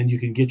 and you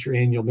can get your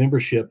annual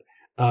membership.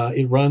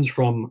 It runs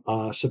from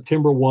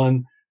September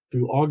 1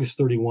 through August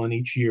 31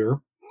 each year.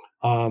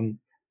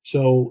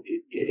 So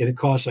it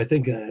costs, I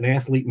think, an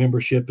athlete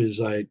membership is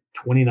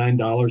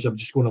 $29. I'm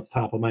just going off the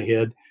top of my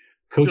head.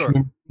 Coach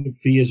membership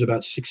fee is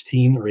about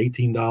 $16 or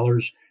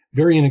 $18.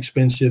 Very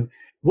inexpensive.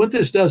 What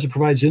this does, it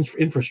provides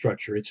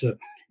infrastructure. It's the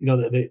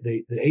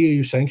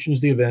AAU sanctions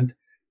the event.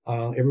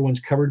 Everyone's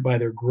covered by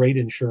their great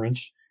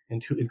insurance,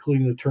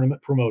 including the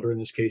tournament promoter. In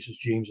this case, is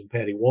James and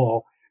Patty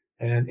Wall,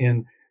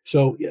 and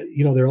so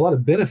there are a lot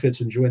of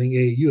benefits in joining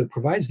AAU. It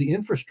provides the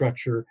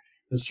infrastructure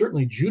that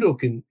certainly judo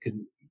can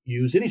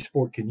use, any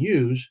sport can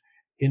use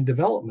in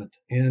development,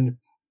 and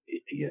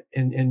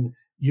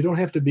you don't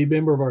have to be a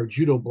member of our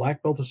Judo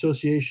Black Belt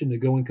Association to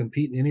go and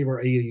compete in any of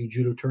our AAU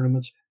judo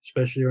tournaments,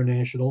 especially our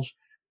nationals.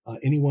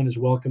 Anyone is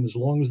welcome as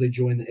long as they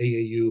join the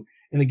AAU.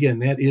 And again,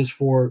 that is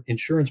for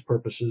insurance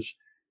purposes,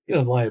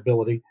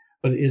 liability,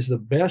 but it is the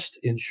best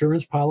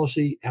insurance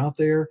policy out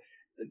there.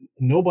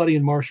 Nobody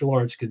in martial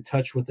arts can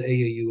touch what the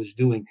AAU is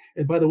doing.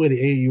 And by the way,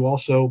 the AAU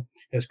also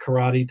has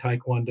karate,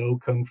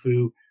 taekwondo, kung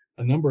fu,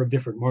 a number of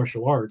different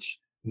martial arts,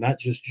 not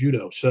just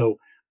judo. So,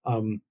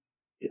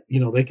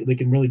 they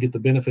can really get the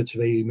benefits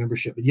of AAU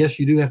membership. But yes,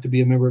 you do have to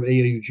be a member of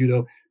AAU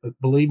judo. But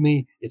believe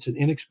me, it's an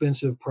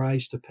inexpensive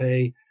price to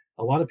pay.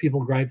 A lot of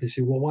people gripe. They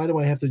say, well, why do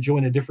I have to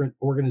join a different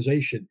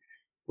organization?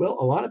 Well,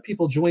 a lot of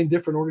people join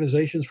different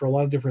organizations for a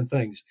lot of different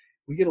things.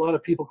 We get a lot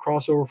of people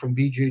cross over from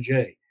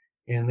BJJ,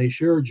 and they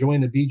sure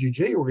join the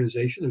BJJ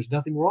organization. There's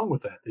nothing wrong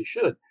with that. They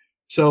should.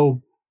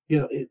 So,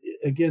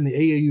 again, the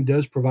AAU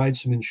does provide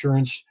some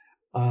insurance,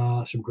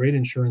 some great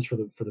insurance for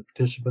the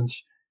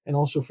participants, and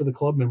also for the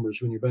club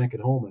members when you're back at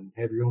home and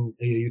have your own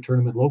AAU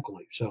tournament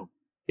locally. So,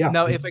 yeah.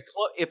 Now,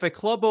 if a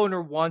club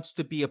owner wants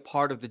to be a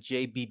part of the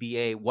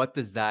JBBA, what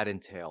does that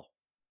entail?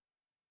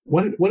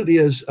 What it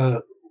is,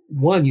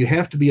 one, you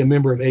have to be a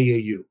member of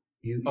AAU.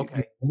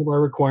 Okay. One of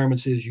our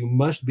requirements is you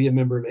must be a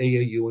member of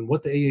AAU. And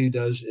what the AAU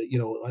does,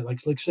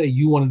 like say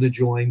you wanted to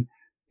join,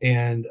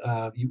 and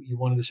you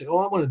wanted to say, oh,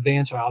 I want to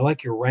advance. I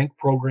like your rank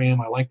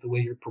program. I like the way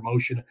your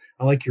promotion.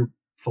 I like your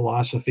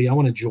philosophy. I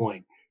want to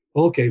join.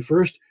 Okay,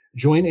 first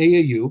join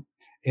AAU,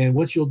 and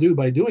what you'll do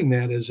by doing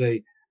that is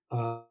as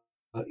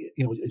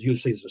you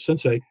say, as a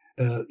sensei,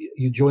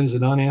 you join as a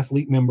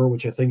non-athlete member,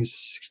 which I think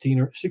is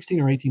 $16 or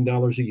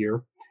 $18 a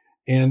year,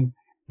 and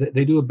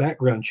they do a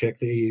background check.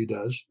 The AAU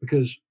does,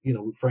 because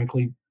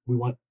frankly, we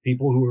want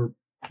people who are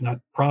not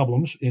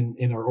problems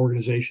in our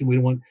organization. We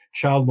don't want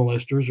child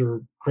molesters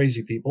or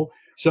crazy people.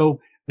 So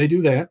they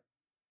do that.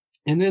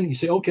 And then you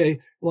say, okay,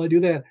 well, I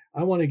do that.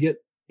 I want to get,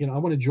 I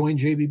want to join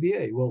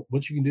JBBA. Well,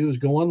 what you can do is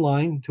go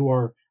online to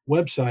our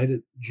website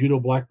at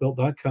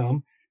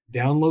judoblackbelt.com,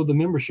 download the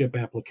membership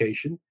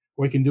application,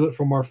 or you can do it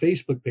from our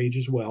Facebook page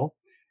as well,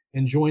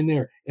 and join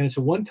there. And it's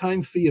a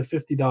one-time fee of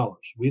 $50.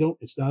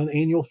 It's not an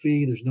annual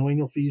fee. There's no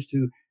annual fees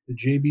to the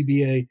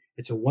JBBA.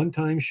 It's a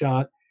one-time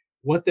shot.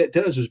 What that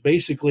does is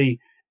basically,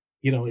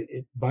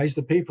 it buys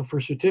the paper for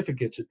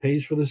certificates. It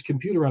pays for this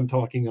computer I'm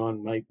talking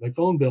on, my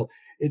phone bill.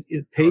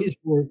 It pays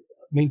for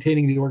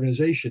maintaining the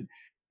organization.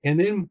 And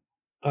then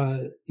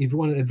if you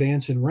want to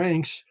advance in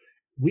ranks,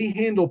 we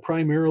handle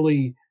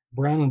primarily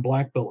brown and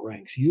black belt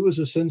ranks. You as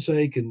a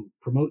sensei can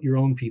promote your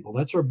own people.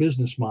 That's our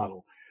business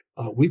model.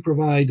 We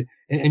provide,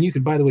 and you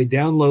can, by the way,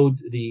 download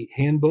the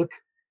handbook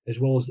as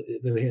well as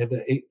they have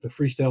the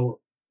freestyle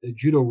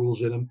judo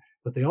rules in them,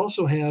 but they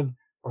also have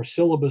our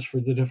syllabus for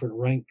the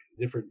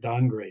different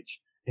dan grades,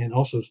 and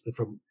also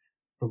from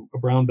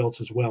brown belts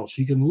as well. So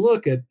you can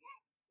look at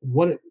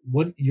what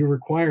you're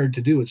required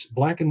to do. It's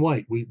black and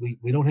white. We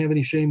don't have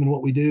any shame in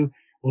what we do.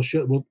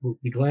 We'll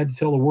be glad to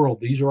tell the world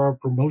these are our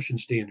promotion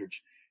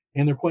standards,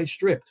 and they're quite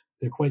strict.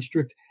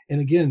 And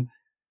again,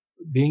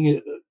 being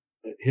a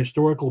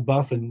historical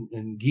buff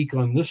and geek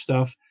on this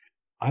stuff,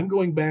 I'm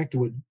going back to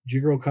what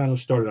Jigoro Kano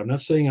started. I'm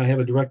not saying I have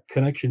a direct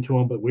connection to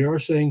him, but we are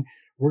saying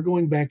we're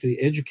going back to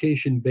the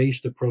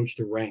education-based approach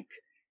to rank.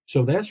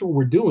 So that's what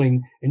we're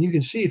doing. And you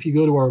can see if you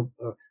go to our,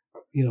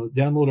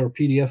 download our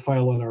PDF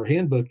file on our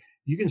handbook,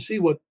 you can see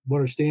what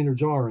our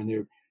standards are.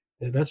 And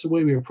that's the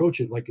way we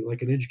approach it, like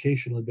an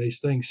educationally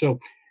based thing. So,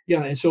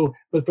 yeah. And so,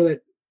 but for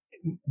that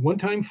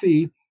one-time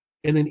fee,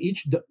 and then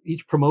each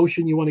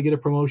promotion, you want to get a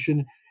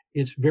promotion,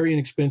 it's very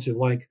inexpensive.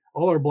 Like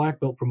all our black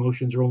belt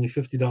promotions are only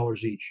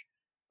 $50 each,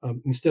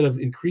 instead of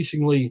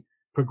increasingly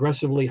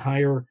progressively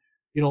higher.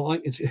 I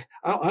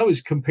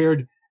always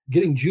compared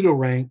getting judo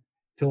rank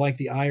to like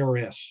the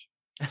IRS,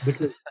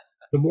 because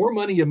the more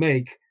money you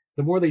make,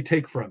 the more they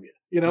take from you.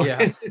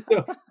 Yeah.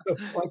 so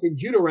like in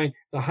judo rank,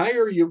 the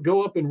higher you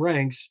go up in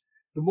ranks,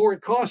 the more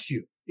it costs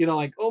you.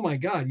 Like, oh my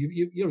God,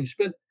 you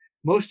spent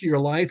most of your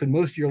life and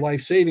most of your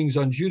life savings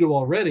on judo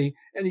already,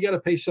 and you got to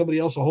pay somebody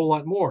else a whole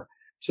lot more.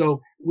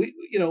 So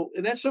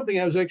and that's something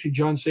that was actually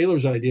John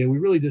Saylor's idea. We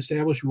really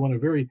established we want a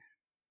very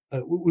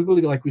we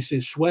really, like we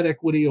say, sweat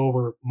equity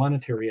over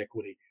monetary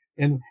equity,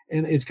 and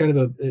it's kind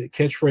of a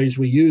catchphrase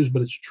we use,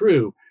 but it's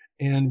true.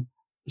 And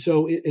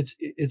so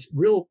it's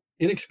real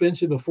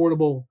inexpensive,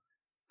 affordable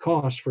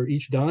cost for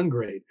each dan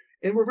grade,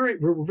 and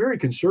we're very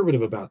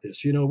conservative about this.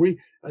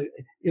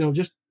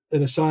 Just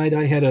an aside,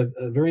 I had a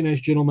very nice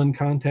gentleman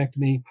contact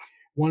me,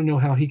 want to know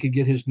how he could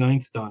get his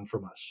 9th dan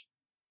from us,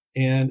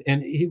 and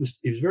he was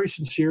very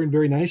sincere and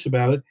very nice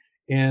about it,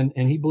 and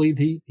he believed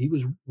he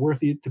was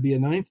worthy to be a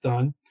 9th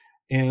dan.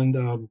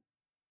 And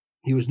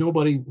he was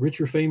nobody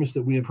rich or famous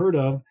that we have heard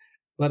of,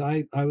 but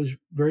I was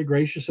very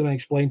gracious, and I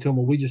explained to him,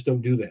 well, we just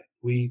don't do that.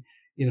 We,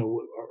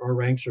 our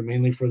ranks are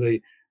mainly for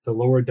the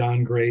lower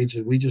dan grades,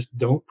 and we just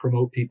don't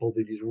promote people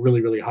to these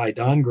really, really high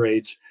dan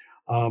grades.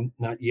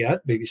 Not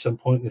yet. Maybe some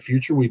point in the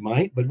future we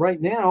might, but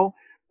right now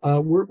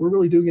we're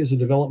really doing it as a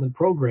development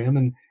program,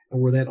 and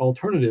we're that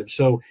alternative.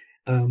 So,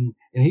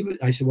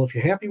 I said, well, if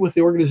you're happy with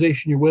the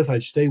organization you're with,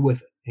 I'd stay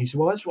with it. And he said,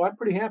 well, I'm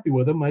pretty happy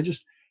with them.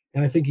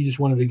 And I think he just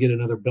wanted to get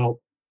another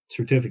belt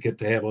certificate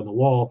to have on the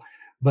wall.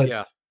 But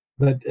yeah.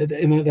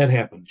 And that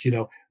happens,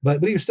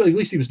 But he was still, at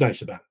least he was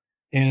nice about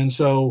it. And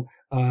so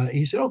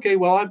he said, okay,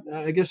 well,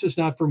 I guess it's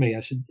not for me.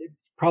 I said,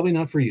 probably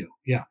not for you.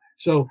 Yeah.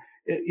 So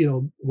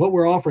what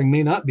we're offering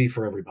may not be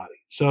for everybody.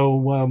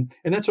 So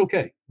and that's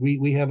okay.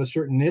 We have a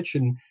certain niche,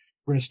 and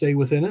we're going to stay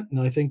within it.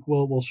 And I think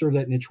we'll serve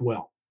that niche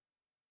well.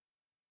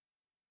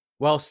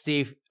 Well,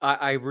 Steve,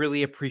 I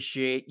really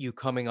appreciate you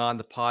coming on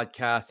the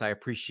podcast. I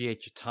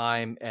appreciate your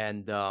time,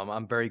 and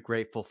I'm very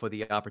grateful for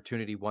the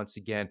opportunity once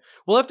again.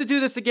 We'll have to do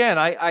this again.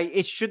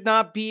 It should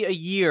not be a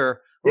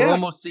year or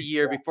almost a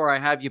year before I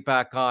have you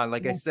back on.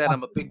 Like I said,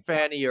 I'm a big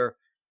fan of your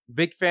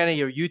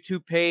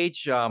YouTube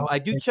page. I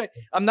do check.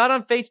 I'm not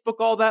on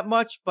Facebook all that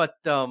much, but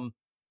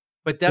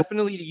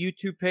definitely the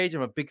YouTube page.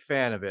 I'm a big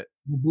fan of it.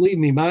 Believe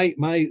me,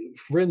 my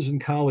friends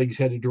and colleagues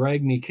had to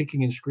drag me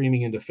kicking and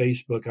screaming into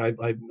Facebook.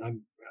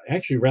 I'm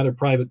actually a rather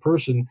private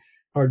person,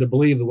 hard to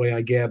believe the way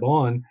I gab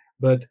on,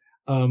 but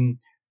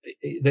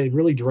they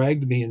really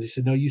dragged me, and they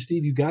said, no,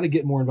 Steve, you got to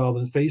get more involved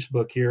in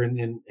Facebook here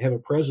and have a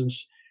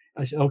presence.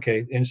 I said,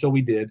 okay. And so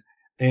we did.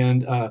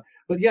 And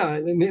but yeah,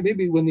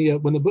 maybe when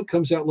the book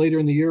comes out later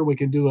in the year, we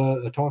can do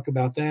a talk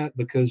about that,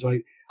 because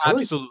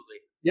absolutely.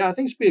 I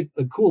think it's be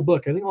a cool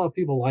book. I think a lot of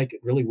people like it,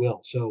 really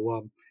will.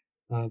 So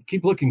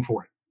keep looking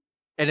for it.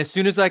 And as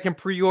soon as I can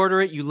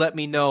pre-order it, you let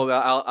me know.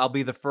 I'll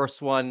be the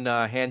first one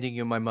handing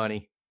you my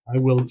money. I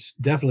will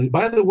definitely.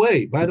 By the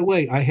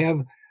way, I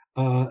have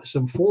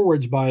some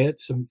forwards by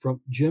it. Some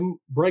from Jim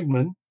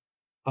Bregman.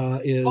 Oh,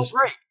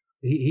 great.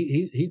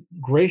 He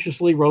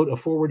graciously wrote a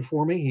forward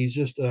for me. He's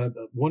just a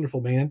wonderful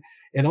man.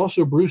 And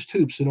also Bruce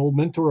Toops, an old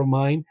mentor of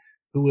mine,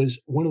 who is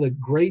one of the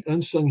great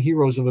unsung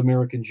heroes of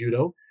American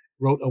judo,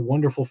 wrote a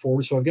wonderful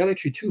foreword. So I've got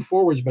actually two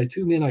forewords by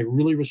two men I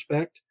really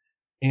respect,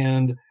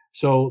 and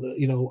so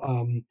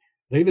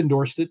they've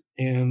endorsed it.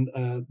 And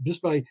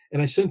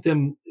I sent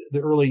them the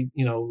early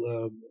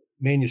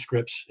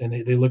manuscripts, and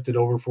they looked it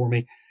over for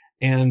me,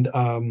 and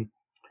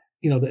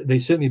they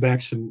sent me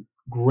back some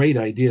great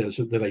ideas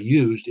that I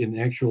used in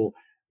actual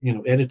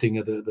editing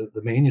of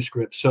the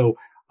manuscript. So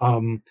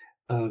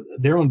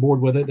they're on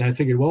board with it, and I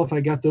figured, well, if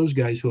I got those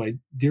guys who I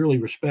dearly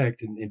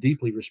respect and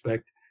deeply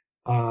respect,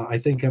 I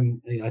think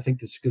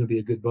it's going to be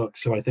a good book.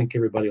 So I think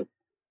everybody will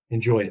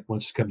enjoy it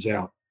once it comes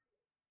out.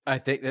 I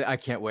think I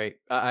can't wait.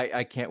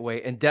 I can't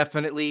wait, and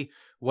definitely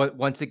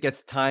once it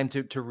gets time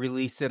to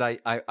release it,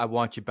 I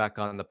want you back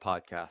on the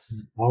podcast.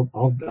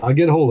 I'll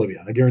get a hold of you.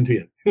 I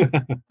guarantee it.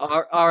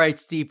 All right,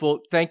 Steve. Well,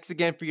 thanks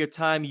again for your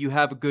time. You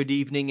have a good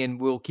evening, and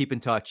we'll keep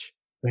in touch.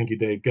 Thank you,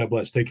 Dave. God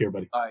bless. Take care,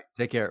 buddy. All right,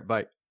 take care.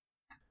 Bye.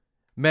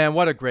 Man,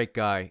 what a great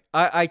guy.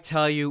 I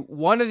tell you,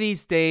 one of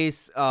these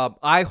days,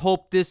 I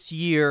hope this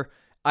year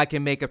I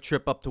can make a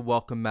trip up to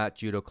Welcome Mat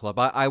Judo Club.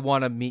 I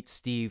want to meet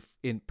Steve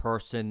in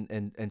person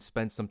and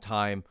spend some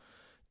time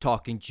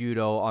talking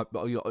judo,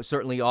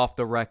 certainly off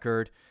the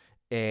record,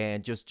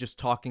 and just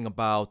talking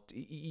about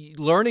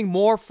learning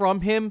more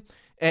from him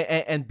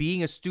and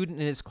being a student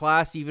in his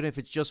class, even if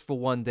it's just for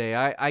one day.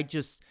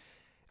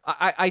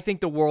 I think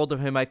the world of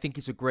him. I think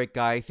he's a great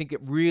guy. I think it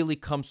really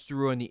comes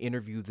through in the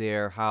interview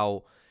there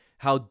how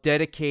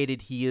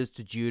dedicated he is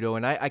to judo,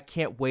 and I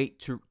can't wait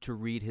to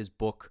read his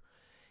book.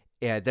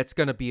 Yeah, that's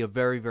going to be a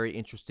very, very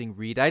interesting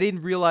read. I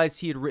didn't realize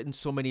he had written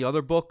so many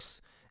other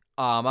books.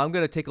 I'm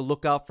going to take a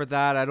look out for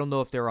that. I don't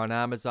know if they're on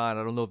Amazon.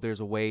 I don't know if there's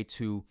a way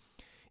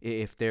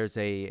if there's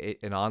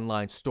an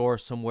online store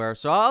somewhere.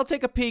 So I'll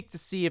take a peek to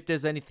see if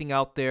there's anything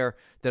out there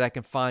that I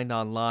can find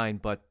online.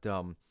 But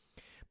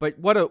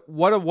what a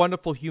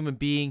wonderful human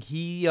being.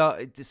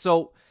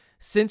 So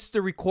since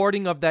the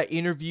recording of that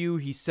interview,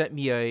 he sent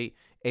me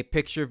a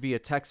picture via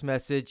text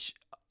message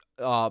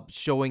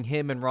showing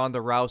him and Ronda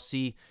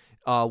Rousey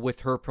with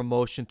her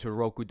promotion to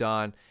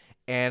Rokudan,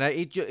 and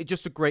it's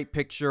just a great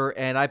picture.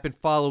 And I've been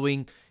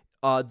following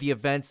the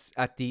events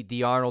at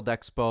the Arnold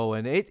Expo,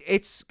 and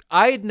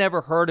I had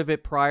never heard of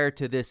it prior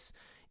to this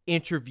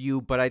interview,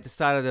 but I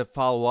decided to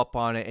follow up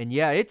on it. And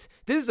yeah, it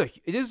is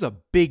a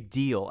big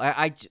deal.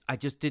 I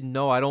just didn't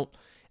know. I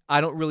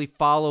don't really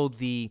follow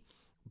the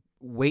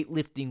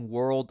weightlifting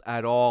world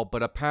at all,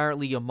 but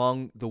apparently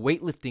among the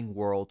weightlifting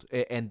world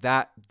and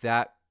that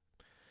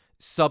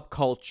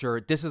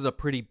subculture, this is a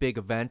pretty big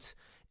event,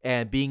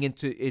 and being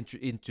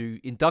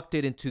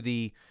inducted into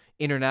the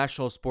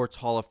International Sports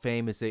Hall of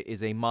Fame is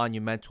a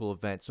monumental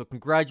event. So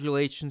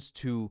congratulations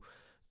to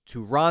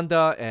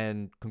Ronda,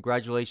 and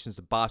congratulations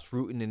to Bas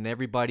Rutten and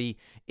everybody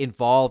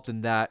involved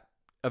in that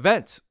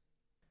event.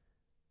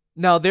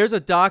 Now, there's a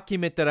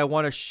document that I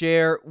want to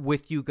share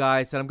with you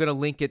guys, and I'm going to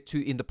link it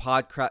in the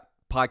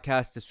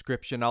podcast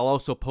description. I'll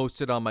also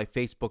post it on my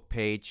Facebook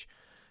page,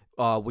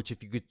 which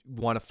if you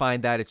want to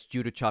find that, it's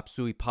Judo Chop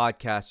Suey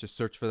Podcast. Just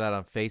search for that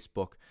on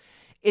Facebook.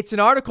 It's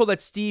an article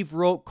that Steve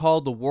wrote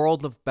called The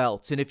World of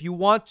Belts. And if you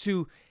want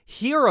to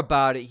hear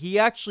about it, he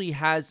actually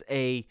has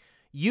a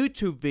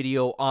YouTube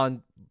video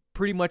on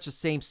pretty much the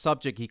same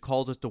subject. He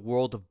called it The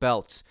World of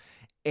Belts.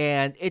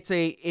 And it's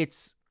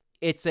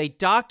a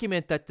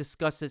document that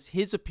discusses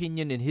his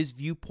opinion and his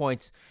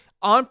viewpoints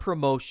on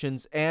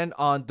promotions and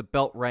on the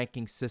belt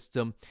ranking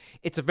system.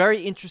 It's a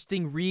very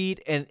interesting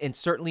read, and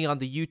certainly on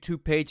the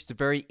YouTube page, it's a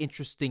very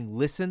interesting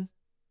listen.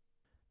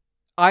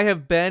 I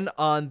have been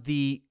on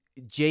the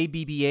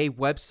JBBA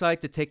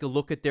website to take a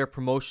look at their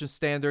promotion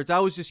standards. I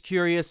was just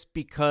curious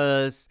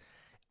because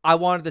I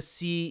wanted to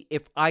see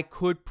if I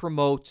could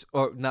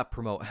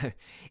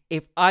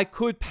if I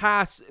could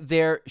pass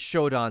their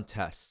Shodan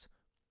test,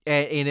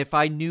 and if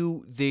I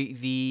knew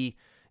the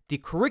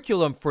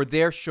curriculum for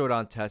their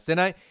Shodan test.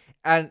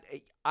 And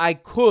I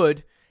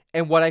could,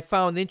 and what I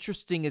found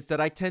interesting is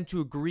that I tend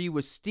to agree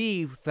with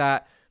Steve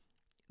that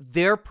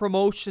their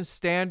promotion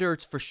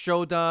standards for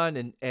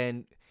Shodan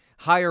and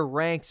higher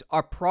ranks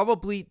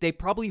they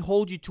probably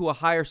hold you to a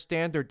higher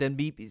standard than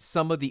maybe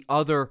some of the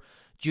other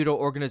judo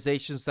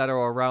organizations that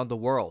are around the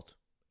world.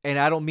 And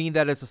I don't mean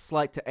that as a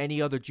slight to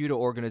any other judo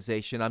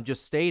organization. I'm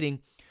just stating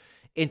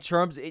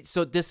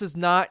so this is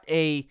not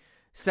a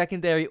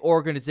secondary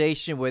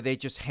organization where they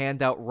just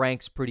hand out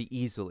ranks pretty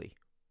easily.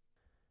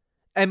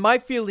 And my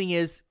feeling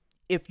is,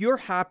 if you're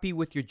happy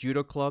with your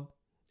judo club,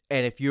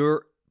 and if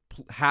you're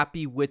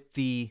happy with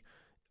the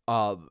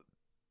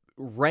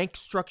rank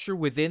structure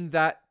within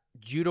that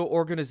judo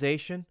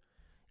organization,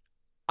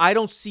 I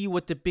don't see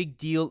what the big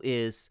deal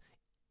is.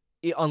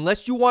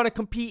 Unless you want to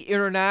compete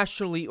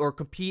internationally or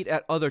compete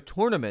at other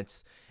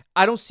tournaments,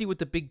 I don't see what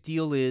the big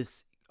deal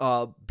is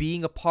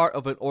being a part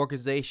of an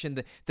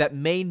organization that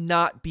may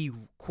not be,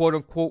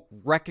 quote-unquote,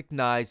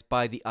 recognized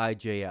by the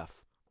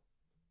IJF.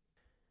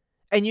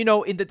 And,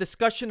 in the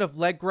discussion of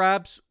leg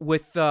grabs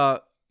with,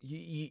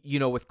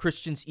 with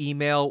Christian's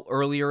email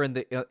earlier in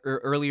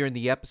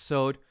the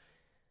episode,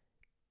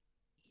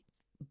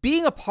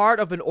 being a part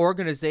of an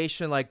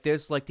organization like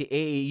this, like the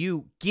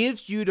AAU,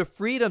 gives you the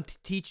freedom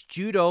to teach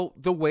judo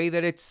the way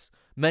that it's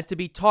meant to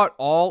be taught.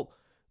 All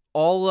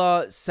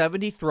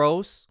 70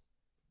 throws.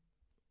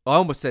 I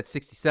almost said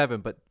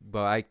 67, but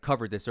I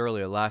covered this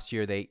earlier. Last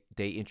year, they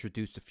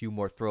introduced a few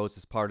more throws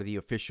as part of the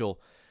official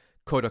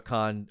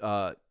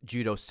Kodokan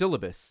judo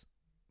syllabus.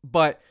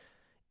 But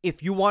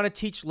if you want to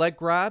teach leg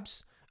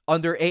grabs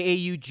under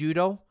AAU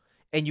judo,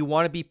 and you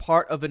want to be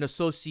part of an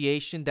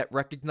association that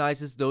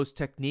recognizes those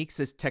techniques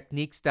as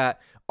techniques that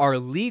are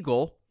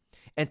legal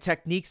and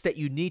techniques that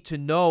you need to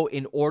know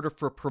in order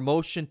for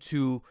promotion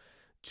to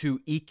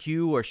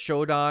EQ or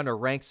Shodan or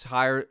ranks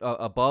higher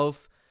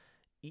above,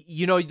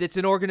 it's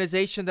an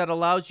organization that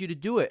allows you to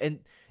do it.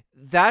 And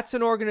that's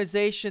an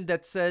organization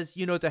that says,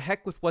 to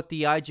heck with what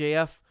the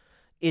IJF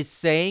is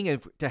saying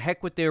and to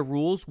heck with their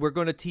rules. We're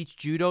going to teach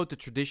judo the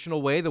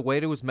traditional way, the way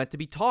it was meant to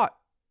be taught.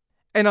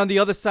 And on the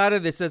other side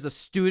of this, as a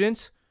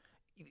student,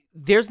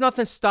 there's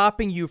nothing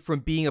stopping you from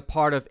being a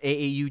part of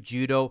AAU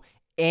Judo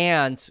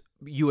and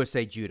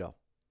USA Judo.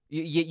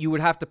 You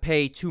would have to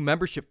pay 2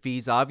 membership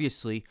fees,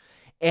 obviously.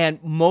 And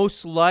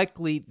most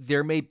likely,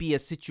 there may be a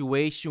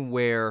situation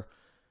where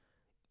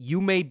you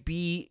may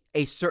be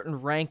a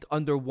certain rank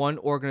under one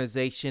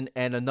organization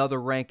and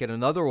another rank at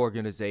another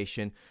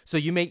organization. So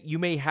you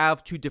may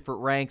have 2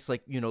 different ranks.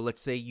 Like,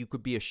 let's say you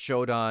could be a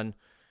Shodan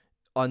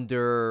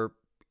under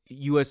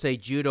USA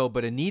Judo,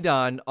 but a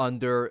Nidan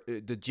under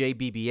the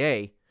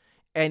JBBA.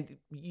 And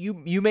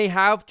you may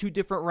have 2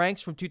 different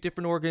ranks from 2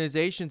 different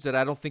organizations, and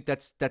I don't think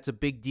that's a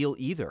big deal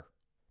either.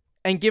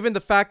 And given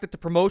the fact that the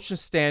promotion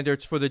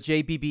standards for the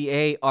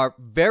JBBA are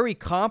very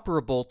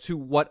comparable to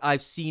what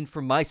I've seen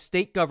from my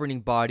state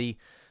governing body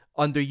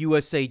under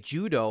USA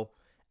Judo,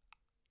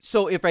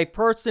 so if a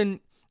person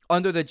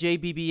under the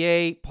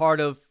JBBA, part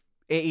of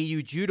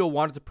AAU Judo,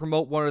 wanted to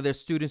promote one of their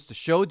students to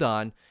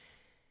Shodan,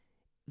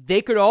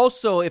 they could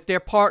also, if they're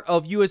part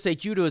of USA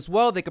Judo as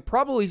well, they could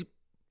probably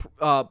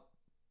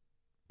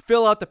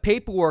fill out the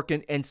paperwork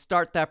and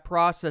start that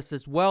process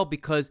as well,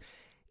 because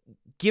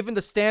given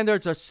the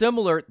standards are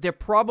similar, they're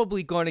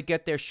probably going to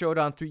get their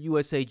Shodan through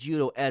USA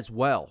Judo as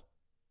well.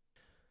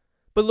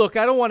 But look,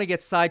 I don't want to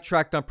get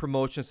sidetracked on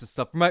promotions and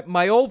stuff.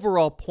 My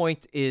overall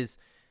point is,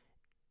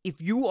 if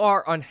you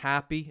are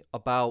unhappy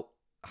about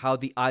how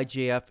the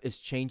IJF is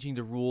changing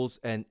the rules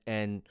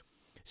and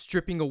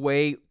stripping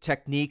away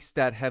techniques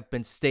that have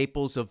been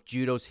staples of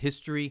judo's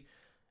history,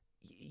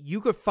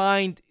 you could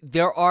find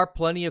there are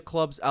plenty of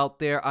clubs out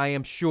there, I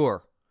am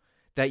sure,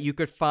 that you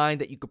could find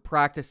that you could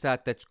practice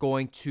that's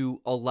going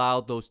to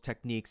allow those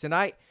techniques. And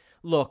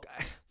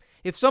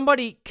if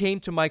somebody came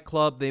to my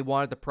club, they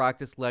wanted to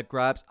practice leg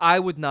grabs, I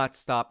would not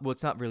stop. Well,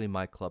 it's not really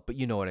my club, but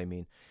you know what I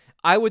mean.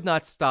 I would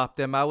not stop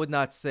them. I would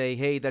not say,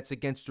 hey, that's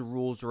against the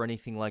rules or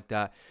anything like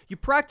that. You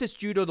practice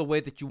judo the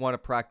way that you want to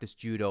practice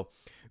judo.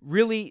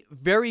 Really,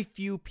 very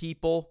few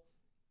people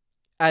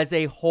as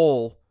a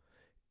whole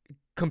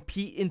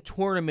compete in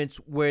tournaments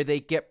where they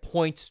get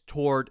points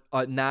toward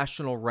a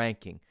national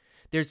ranking.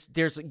 There's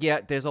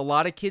a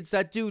lot of kids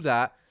that do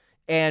that,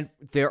 and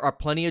there are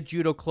plenty of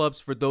judo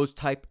clubs for those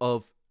type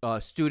of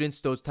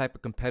students, those type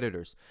of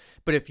competitors.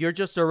 But if you're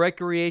just a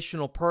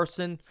recreational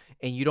person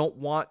and you don't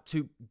want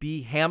to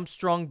be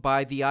hamstrung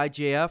by the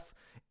IJF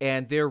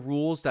and their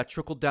rules that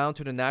trickle down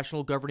to the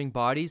national governing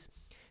bodies,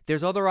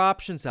 there's other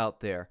options out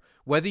there.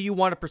 Whether you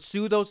want to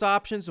pursue those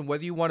options and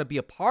whether you want to be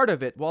a part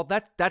of it, well,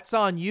 that's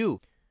on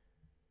you.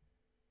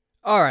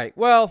 All right,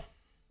 well,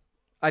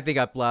 I think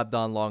I've blabbed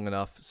on long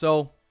enough.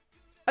 So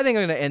I think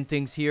I'm going to end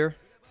things here.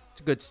 It's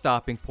a good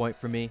stopping point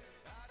for me.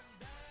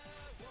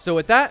 So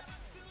with that,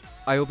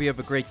 I hope you have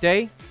a great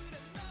day.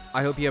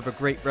 I hope you have a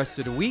great rest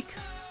of the week.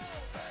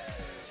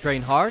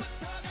 Train hard.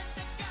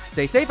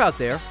 Stay safe out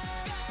there.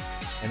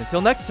 And until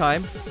next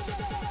time,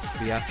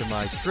 be after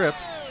my trip.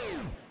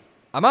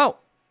 I'm out.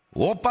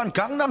 Oppan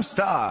Gangnam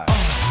Style.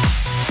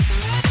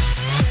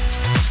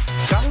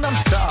 Gangnam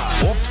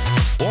Style.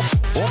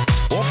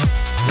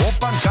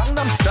 Oppan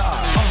Gangnam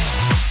Style.